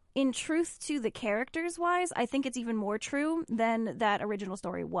 But in truth to the characters-wise, I think it's even more true than that original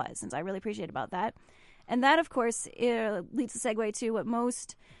story was, since I really appreciate about that. And that, of course, leads to segue to what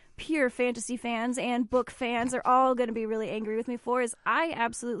most pure fantasy fans and book fans are all going to be really angry with me for, is I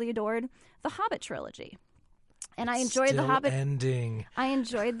absolutely adored the Hobbit trilogy. And I enjoyed the Hobbit ending. I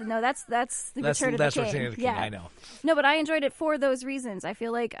enjoyed that's the Return of the King. Return of the King. Yeah. I know. No, but I enjoyed it for those reasons. I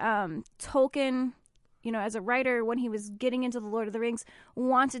feel like Tolkien, as a writer, when he was getting into the Lord of the Rings,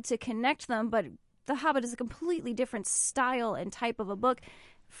 wanted to connect them, but the Hobbit is a completely different style and type of a book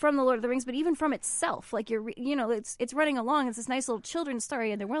from the Lord of the Rings, but even from itself. Like it's running along. It's this nice little children's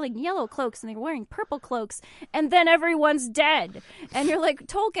story, and they're wearing yellow cloaks and they're wearing purple cloaks, and then everyone's dead, and you're like,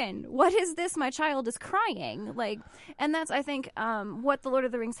 Tolkien, what is this? My child is crying. And that's, I think, what the Lord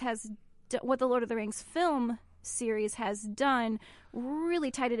of the Rings film series has done,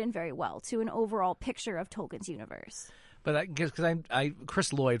 really tied it in very well to an overall picture of Tolkien's universe. But because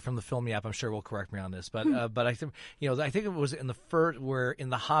Chris Lloyd from the Film Yap, I'm sure will correct me on this. But I think I think it was in the first where in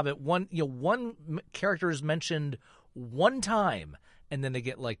the Hobbit one character is mentioned one time, and then they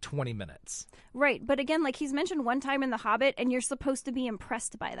get like 20 minutes. Right, but again, he's mentioned one time in the Hobbit, and you're supposed to be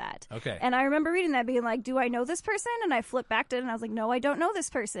impressed by that. Okay. And I remember reading that, being like, "Do I know this person?" And I flipped back to it, and I was like, "No, I don't know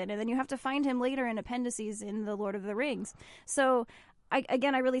this person." And then you have to find him later in appendices in the Lord of the Rings. So, I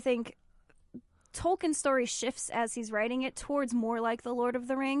really think Tolkien's story shifts as he's writing it towards more like The Lord of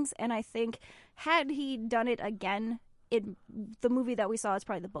the Rings, and I think had he done it again, the movie that we saw is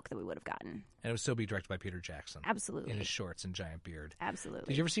probably the book that we would have gotten. And it would still be directed by Peter Jackson. Absolutely. In his shorts and giant beard. Absolutely.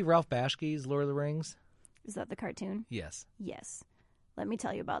 Did you ever see Ralph Bakshi's Lord of the Rings? Is that the cartoon? Yes. Yes. Let me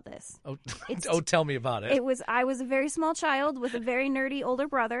tell you about this. Tell me about it. I was a very small child with a very nerdy older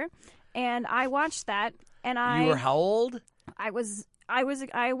brother, and I watched that, and You were how old? I was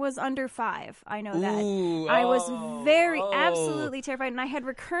I was under 5. I know that. Ooh, I was absolutely terrified, and I had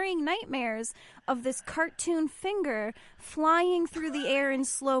recurring nightmares of this cartoon finger flying through the air in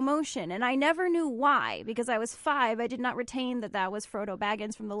slow motion, and I never knew why, because I was 5. I did not retain that was Frodo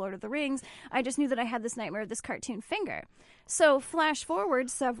Baggins from The Lord of the Rings. I just knew that I had this nightmare of this cartoon finger. So flash forward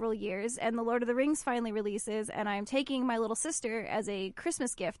several years, and The Lord of the Rings finally releases, and I'm taking my little sister as a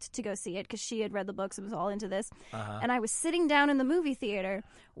Christmas gift to go see it, because she had read the books and was all into this. And I was sitting down in the movie theater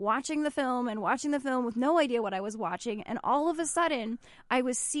watching the film with no idea what I was watching, and all of a sudden I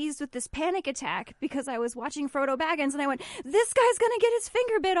was seized with this panic attack because I was watching Frodo Baggins, and I went, this guy's gonna get his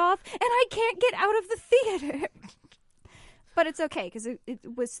finger bit off, and I can't get out of the theater. But it's okay, because it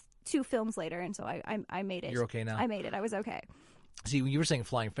was 2 films later, and so I made it. You're okay now? I made it. I was okay. See, when you were saying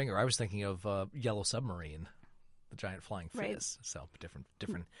flying finger, I was thinking of Yellow Submarine, the giant flying fizz. Right. So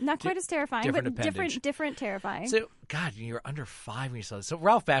different. Not quite as terrifying, different but appendage. different terrifying. So, God, you're under 5 when you saw this. So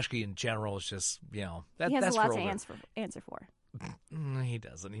Ralph Bakshi in general is just, he has that's a lot for to older. answer for. He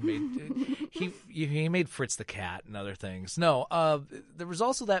doesn't. He made he made Fritz the Cat and other things. No, there was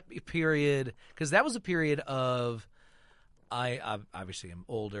also that period, because that was a period of, I obviously am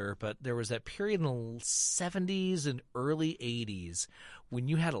older, but there was that period in the 70s and early 80s when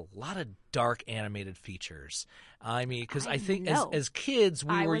you had a lot of dark animated features. I mean, because I think as kids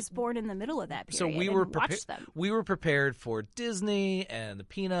I was born in the middle of that period, so we were watched them. We were prepared for Disney and the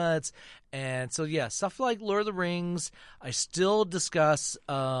Peanuts, and so yeah, stuff like Lord of the Rings. I still discuss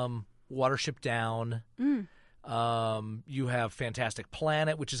Watership Down. You have Fantastic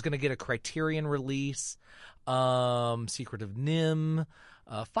Planet, which is going to get a Criterion release. Secret of Nim,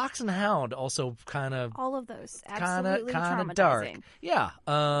 Fox and the Hound, also kind of all of those absolutely kind of dark. Yeah.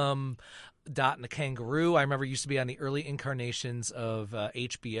 Dot and the Kangaroo, I remember used to be on the early incarnations of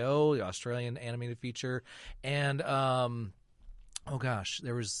HBO, the Australian animated feature, and oh gosh,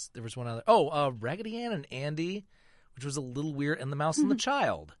 there was one other. Raggedy Ann and Andy, which was a little weird, and The Mouse and the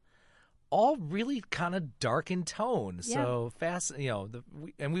Child. All really kind of dark in tone, so fast,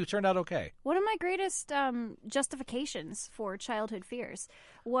 and we turned out okay. One of my greatest justifications for childhood fears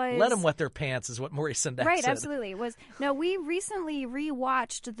was let them wet their pants, is what Maurice Sendak right, said. absolutely. We recently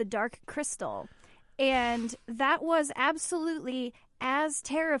rewatched The Dark Crystal, and that was absolutely as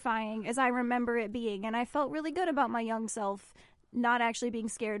terrifying as I remember it being, and I felt really good about my young self. Not actually being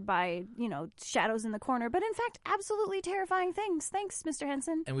scared by, shadows in the corner, but in fact, absolutely terrifying things. Thanks, Mr.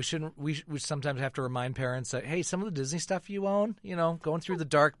 Henson. And we sometimes have to remind parents that, hey, some of the Disney stuff you own, going through the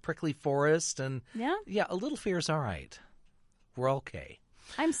dark, prickly forest, and a little fear is all right. We're okay.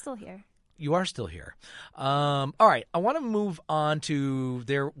 I'm still here. You are still here. All right, I want to move on to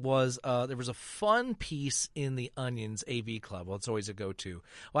there was a fun piece in the Onion's AV Club. Well, it's always a go-to.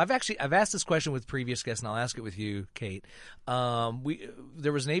 Well, I've asked this question with previous guests, and I'll ask it with you, Kate.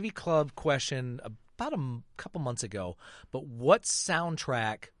 There was an AV Club question about a couple months ago, but what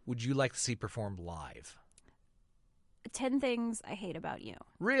soundtrack would you like to see performed live? 10 Things I Hate About You.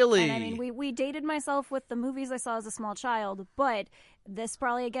 Really? And I mean, we dated myself with the movies I saw as a small child, but this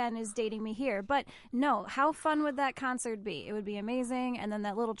probably, again, is dating me here. But no, how fun would that concert be? It would be amazing. And then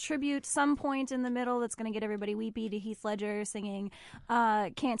that little tribute some point in the middle that's going to get everybody weepy to Heath Ledger singing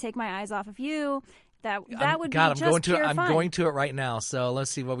Can't Take My Eyes Off of You. That would be just pure fun. I'm going to it right now. So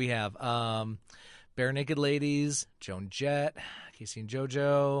let's see what we have. Bare Naked Ladies, Joan Jett, Casey and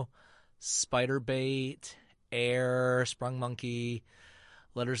JoJo, Spider Bait, Air, Sprung Monkey,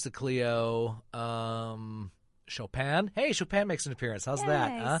 Letters to Cleo, Chopin. Hey, Chopin makes an appearance. How's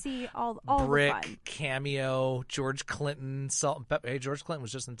that? Huh? See all Brick, the fun. Cameo, George Clinton, Salt and Pepper. Hey, George Clinton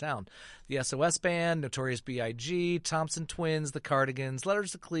was just in town. The SOS Band, Notorious B.I.G., Thompson Twins, The Cardigans,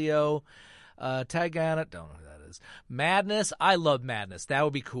 Letters to Cleo, Tag on it. Don't know who that is. Madness. I love Madness. That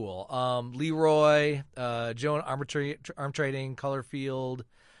would be cool. Leroy, Joan Arm Trading, Colorfield,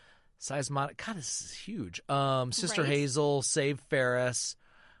 Seismonic. God, this is huge. Sister Right. Hazel, Save Ferris,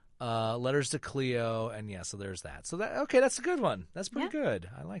 Letters to Cleo, and so there's that. So that's a good one. That's pretty good.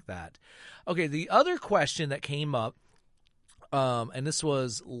 I like that. Okay, the other question that came up, and this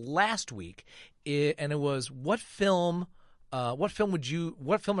was last week, and it was what film are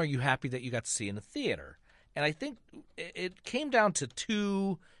you happy that you got to see in the theater? And I think it came down to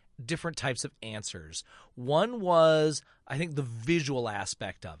two different types of answers. One was, I think, the visual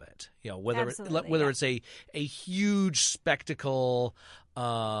aspect of it. Whether it's a huge spectacle,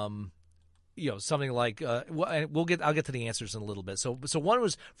 something like I'll get to the answers in a little bit. So one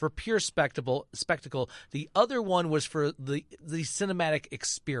was for pure spectacle. The other one was for the cinematic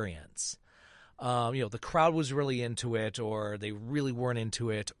experience. the crowd was really into it, or they really weren't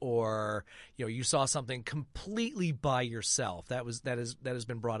into it, or you saw something completely by yourself. That has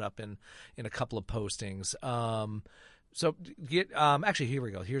been brought up in a couple of postings. Actually, here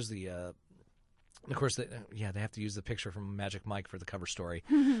we go. Here's the. Of course, they have to use the picture from Magic Mike for the cover story.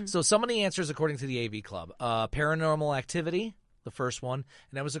 So some of the answers, according to the AV Club, Paranormal Activity, the first one,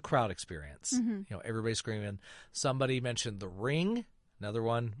 and that was a crowd experience. Everybody screaming. Somebody mentioned The Ring, another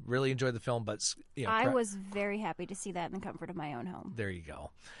one. Really enjoyed the film, but I was very happy to see that in the comfort of my own home. There you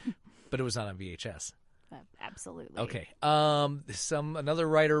go. But it was not on VHS. Absolutely. Okay. Another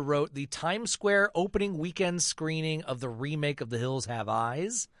writer wrote the Times Square opening weekend screening of the remake of The Hills Have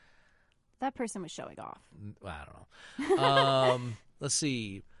Eyes. That person was showing off. I don't know. Let's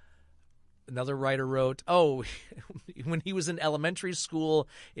see. Another writer wrote, when he was in elementary school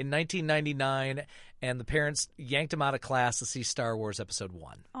in 1999, and the parents yanked him out of class to see Star Wars Episode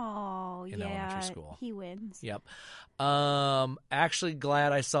 1. Oh, in elementary school. He wins. Yep. Actually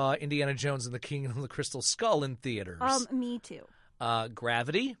glad I saw Indiana Jones and the Kingdom of the Crystal Skull in theaters. Me too.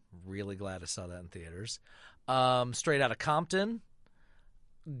 Gravity, really glad I saw that in theaters. Straight Outta Compton.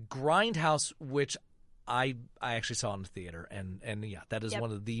 Grindhouse, which I actually saw in the theater, and that is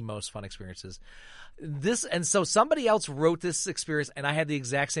one of the most fun experiences. So somebody else wrote this experience, and I had the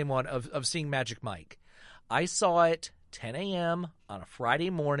exact same one of seeing Magic Mike. I saw it 10 a.m. on a Friday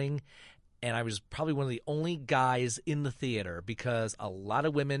morning, and I was probably one of the only guys in the theater because a lot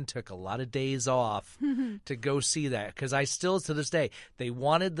of women took a lot of days off to go see that. Because I still, to this day, they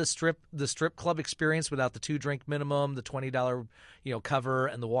wanted the strip club experience without the 2-drink minimum, the $20 cover,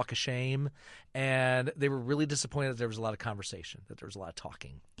 and the walk of shame. And they were really disappointed that there was a lot of conversation, that there was a lot of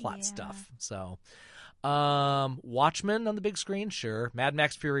talking, plot stuff. So, Watchmen on the big screen, sure. Mad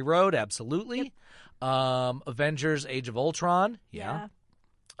Max Fury Road, absolutely. Yep. Avengers: Age of Ultron, yeah.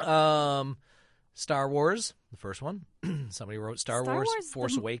 Star Wars, the first one. Somebody wrote Star Wars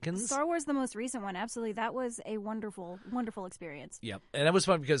Force Awakens. Star Wars, the most recent one. Absolutely. That was a wonderful, wonderful experience. Yep. And that was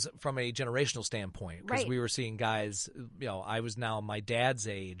fun because from a generational standpoint, because right. we were seeing guys, I was now my dad's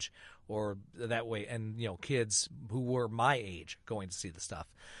age or that way, and, kids who were my age going to see the stuff.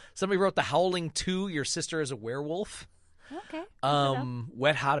 Somebody wrote The Howling 2, Your Sister is a Werewolf. Okay.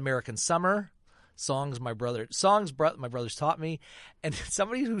 Wet Hot American Summer. Songs my brothers taught me, and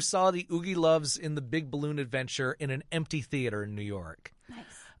somebody who saw the Oogie Loves in the Big Balloon Adventure in an empty theater in New York.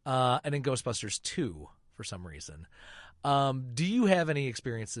 Nice. And then Ghostbusters 2 for some reason. Do you have any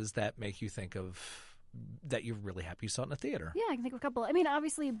experiences that make you think of that you're really happy you saw it in a theater? Yeah, I can think of a couple. I mean,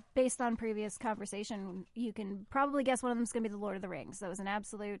 obviously, based on previous conversation, you can probably guess one of them is going to be The Lord of the Rings. That was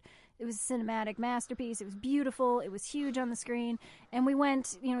it was a cinematic masterpiece. It was beautiful. It was huge on the screen. And we went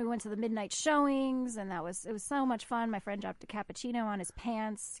to the midnight showings, and it was so much fun. My friend dropped a cappuccino on his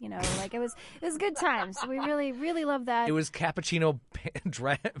pants. It was good times. We really, really loved that. It was cappuccino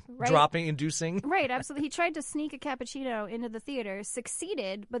dropping, inducing. Right, absolutely. He tried to sneak a cappuccino into the theater,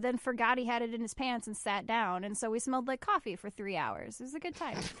 succeeded, but then forgot he had it in his pants and sat down, and so we smelled like coffee for 3 hours. It was a good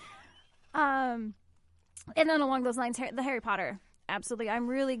time. And then along those lines, the Harry Potter. Absolutely. I'm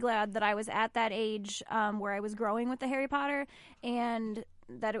really glad that I was at that age where I was growing with the Harry Potter, and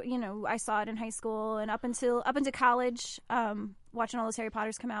that I saw it in high school and up into college, watching all those Harry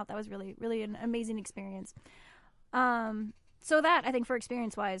Potters come out. That was really, really an amazing experience. So that, I think, for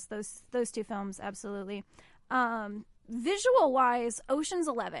experience-wise, those two films, absolutely. Visual-wise, Ocean's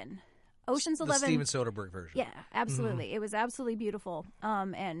 11. The Steven Soderbergh version. Yeah, absolutely. Mm-hmm. It was absolutely beautiful,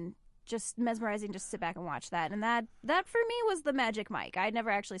 and just mesmerizing just to sit back and watch that. And that for me was the Magic Mike. I never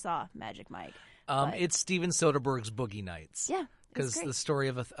actually saw Magic Mike. It's Steven Soderbergh's Boogie Nights. Yeah. Because the story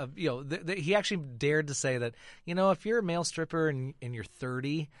of he actually dared to say that, if you're a male stripper and you're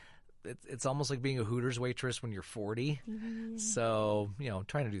 30, it's almost like being a Hooters waitress when you're 40. Mm-hmm. So,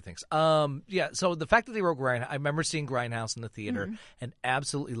 trying to do things. So the fact that they wrote I remember seeing Grindhouse in the theater and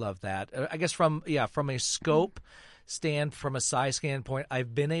absolutely loved that. I guess from a scope from a size standpoint,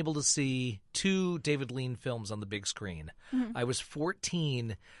 I've been able to see 2 David Lean films on the big screen. Mm-hmm. I was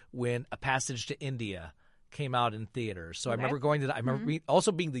 14 when A Passage to India came out in theaters. So I remember going to that. I remember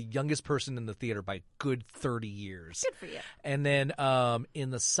also being the youngest person in the theater by a good 30 years. Good for you. And then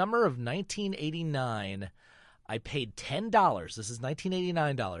in the summer of 1989, I paid $10. This is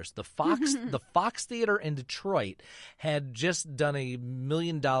 $1989. The Fox Theater in Detroit had just done a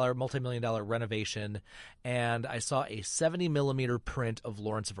multi-million-dollar renovation, and I saw a 70-millimeter print of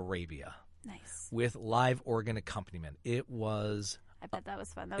Lawrence of Arabia. Nice. With live organ accompaniment. It was... I bet that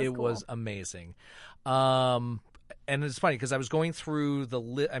was fun. That was cool. Was amazing. and it's funny because I was going through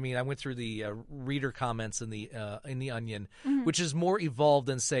I went through the reader comments in the Onion, which is more evolved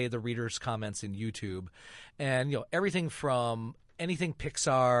than, say, the readers' comments in YouTube, and everything from anything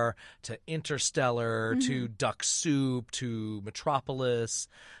Pixar to Interstellar to Duck Soup to Metropolis.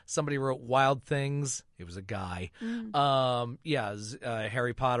 Somebody wrote Wild Things. It was a guy.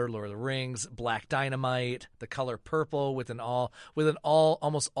 Harry Potter, Lord of the Rings, Black Dynamite, The Color Purple with an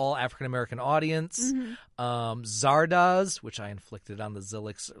almost all African American audience. Zardoz, which I inflicted on the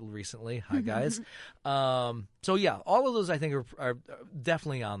Zilix recently. Hi guys. So yeah, all of those I think are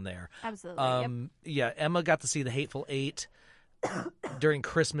definitely on there. Absolutely. Yeah, Emma got to see The Hateful Eight during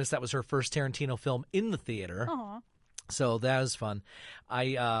Christmas. That was her first Tarantino film in the theater. Aww. So that was fun.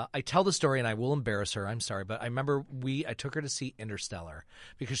 I tell the story, and I will embarrass her. I'm sorry, but I remember I took her to see Interstellar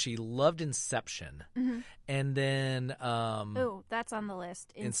because she loved Inception, and then that's on the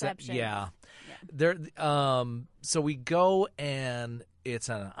list. Inception. There. So we go, and it's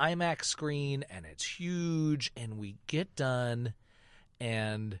on an IMAX screen, and it's huge, and we get done,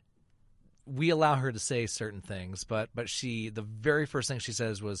 and we allow her to say certain things, but the very first thing she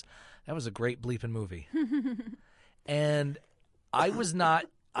says was, "That was a great bleeping movie." And I was not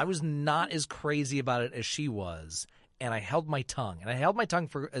as crazy about it as she was, and I held my tongue. And I held my tongue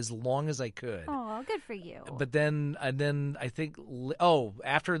for as long as I could. Oh, good for you. But then I think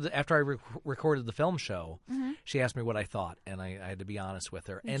after I recorded the film show, she asked me what I thought, and I had to be honest with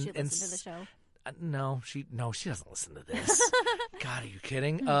her. And she listened to the show. No, she doesn't listen to this. God, are you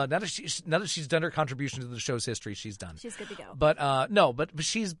kidding? Now that she's done her contribution to the show's history, she's done. She's good to go. But but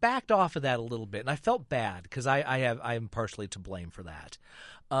she's backed off of that a little bit, and I felt bad because I'm partially to blame for that.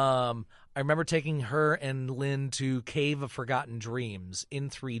 I remember taking her and Lynn to Cave of Forgotten Dreams in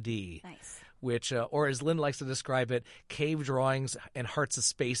 3D. Nice. Which, or as Lynn likes to describe it, cave drawings and Hearts of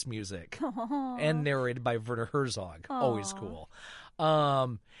Space music, and narrated by Werner Herzog. Aww. Always cool. I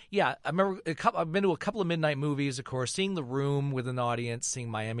remember I've been to a couple of midnight movies, of course, seeing The Room with an audience, seeing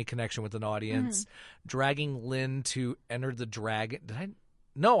Miami Connection with an audience, dragging Lynn to Enter the Dragon.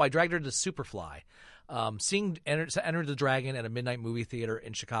 I dragged her to Superfly. Seeing Enter the Dragon at a midnight movie theater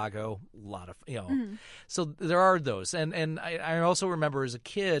in Chicago, a lot of, so there are those. And I also remember as a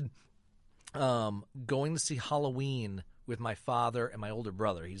kid, going to see Halloween with my father and my older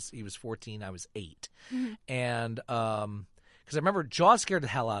brother. He was 14, I was 8. And, because I remember Jaws scared the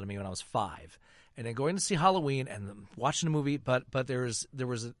hell out of me when I was 5, and then going to see Halloween and watching the movie, but there was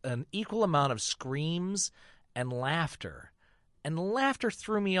an equal amount of screams and laughter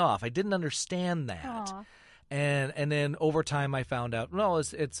threw me off. I didn't understand that. Aww. And then over time I found out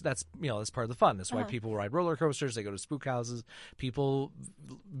that's part of the fun. That's why people ride roller coasters. They go to spook houses. People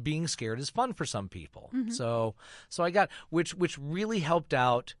being scared is fun for some people. So I got which really helped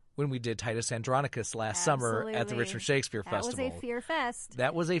out when we did Titus Andronicus last summer at the Richmond Shakespeare Festival. That was a fear fest.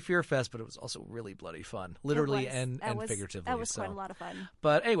 That was a fear fest, but it was also really bloody fun, literally and figuratively. That was quite a lot of fun.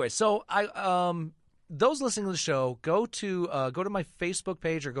 But anyway, so those listening to the show, go to my Facebook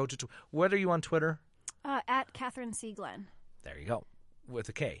page or go to what are you on Twitter? At Catherine C. Glen. There you go, with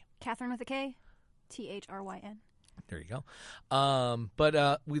a K. Catherine with a K, THRYN. There you go. But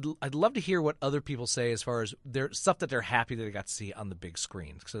I'd love to hear what other people say as far as their stuff that they're happy that they got to see on the big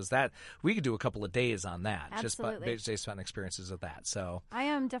screen, because that we could do a couple of days on that. Absolutely. Just based on experiences of that. So I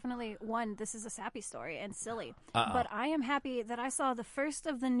am definitely this is a sappy story and silly, but I am happy that I saw the first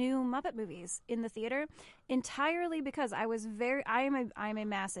of the new Muppet movies in the theater entirely because I am a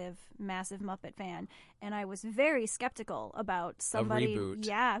massive Muppet fan, and I was very skeptical about somebody. A reboot.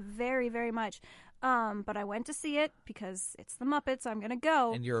 Yeah, very, very much. But I went to see it because it's the Muppets, so I'm going to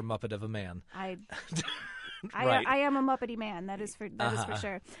go. And you're a Muppet of a man. I Right. I am a Muppety man. That is for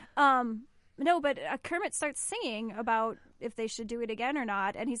sure. No, but Kermit starts singing about if they should do it again or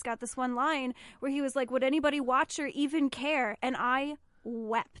not, and he's got this one line where he was like, "Would anybody watch or even care?" And I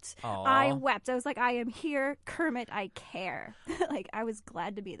wept. Aww. I wept. I was like, I am here, Kermit. I care. Like, I was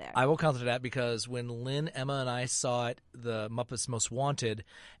glad to be there. I will counter that because when Lynn, Emma, and I saw it, the Muppets Most Wanted,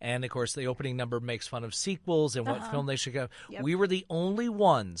 and of course the opening number makes fun of sequels and what film they should go. Yep. We were the only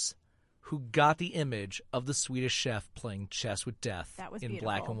ones who got the image of the Swedish chef playing chess with death in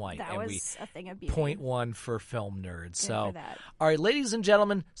black and white. That was a thing of beauty. 0.1 for film nerds. Good for that. All right, ladies and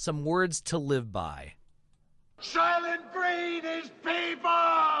gentlemen, some words to live by. Silent Breed is people!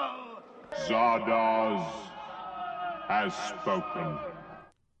 Zardoz has spoken.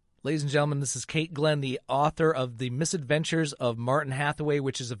 Ladies and gentlemen, this is Kate Glen, the author of The Misadventures of Martin Hathaway,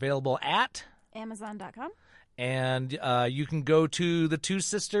 which is available at Amazon.com. And you can go to the Two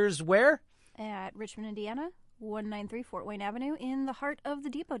Sisters where? At Richmond, Indiana, 193 Fort Wayne Avenue in the heart of the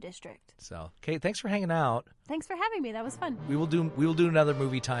Depot District. So, Kate, thanks for hanging out. Thanks for having me. That was fun. We will do another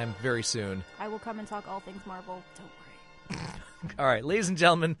movie time very soon. I will come and talk all things Marvel. Don't worry. All right, ladies and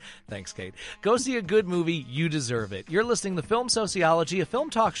gentlemen, thanks, Kate. Go see a good movie. You deserve it. You're listening to Film Sociology, a film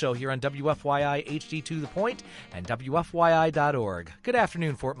talk show here on WFYI HD to the Point and WFYI.org. Good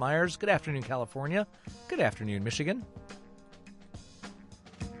afternoon, Fort Myers. Good afternoon, California. Good afternoon, Michigan.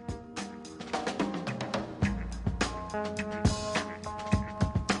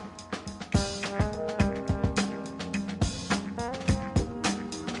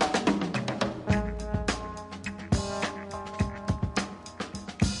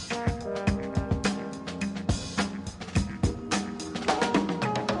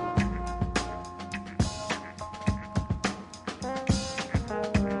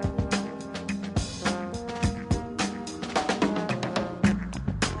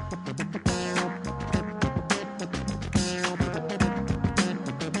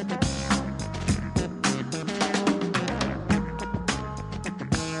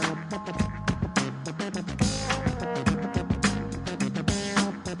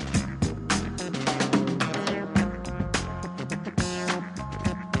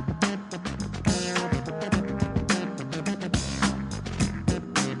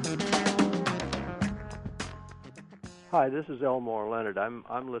 Hi, this is Elmore Leonard. I'm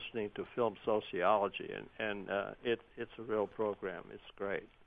listening to Film Sociology, and it's a real program. It's great.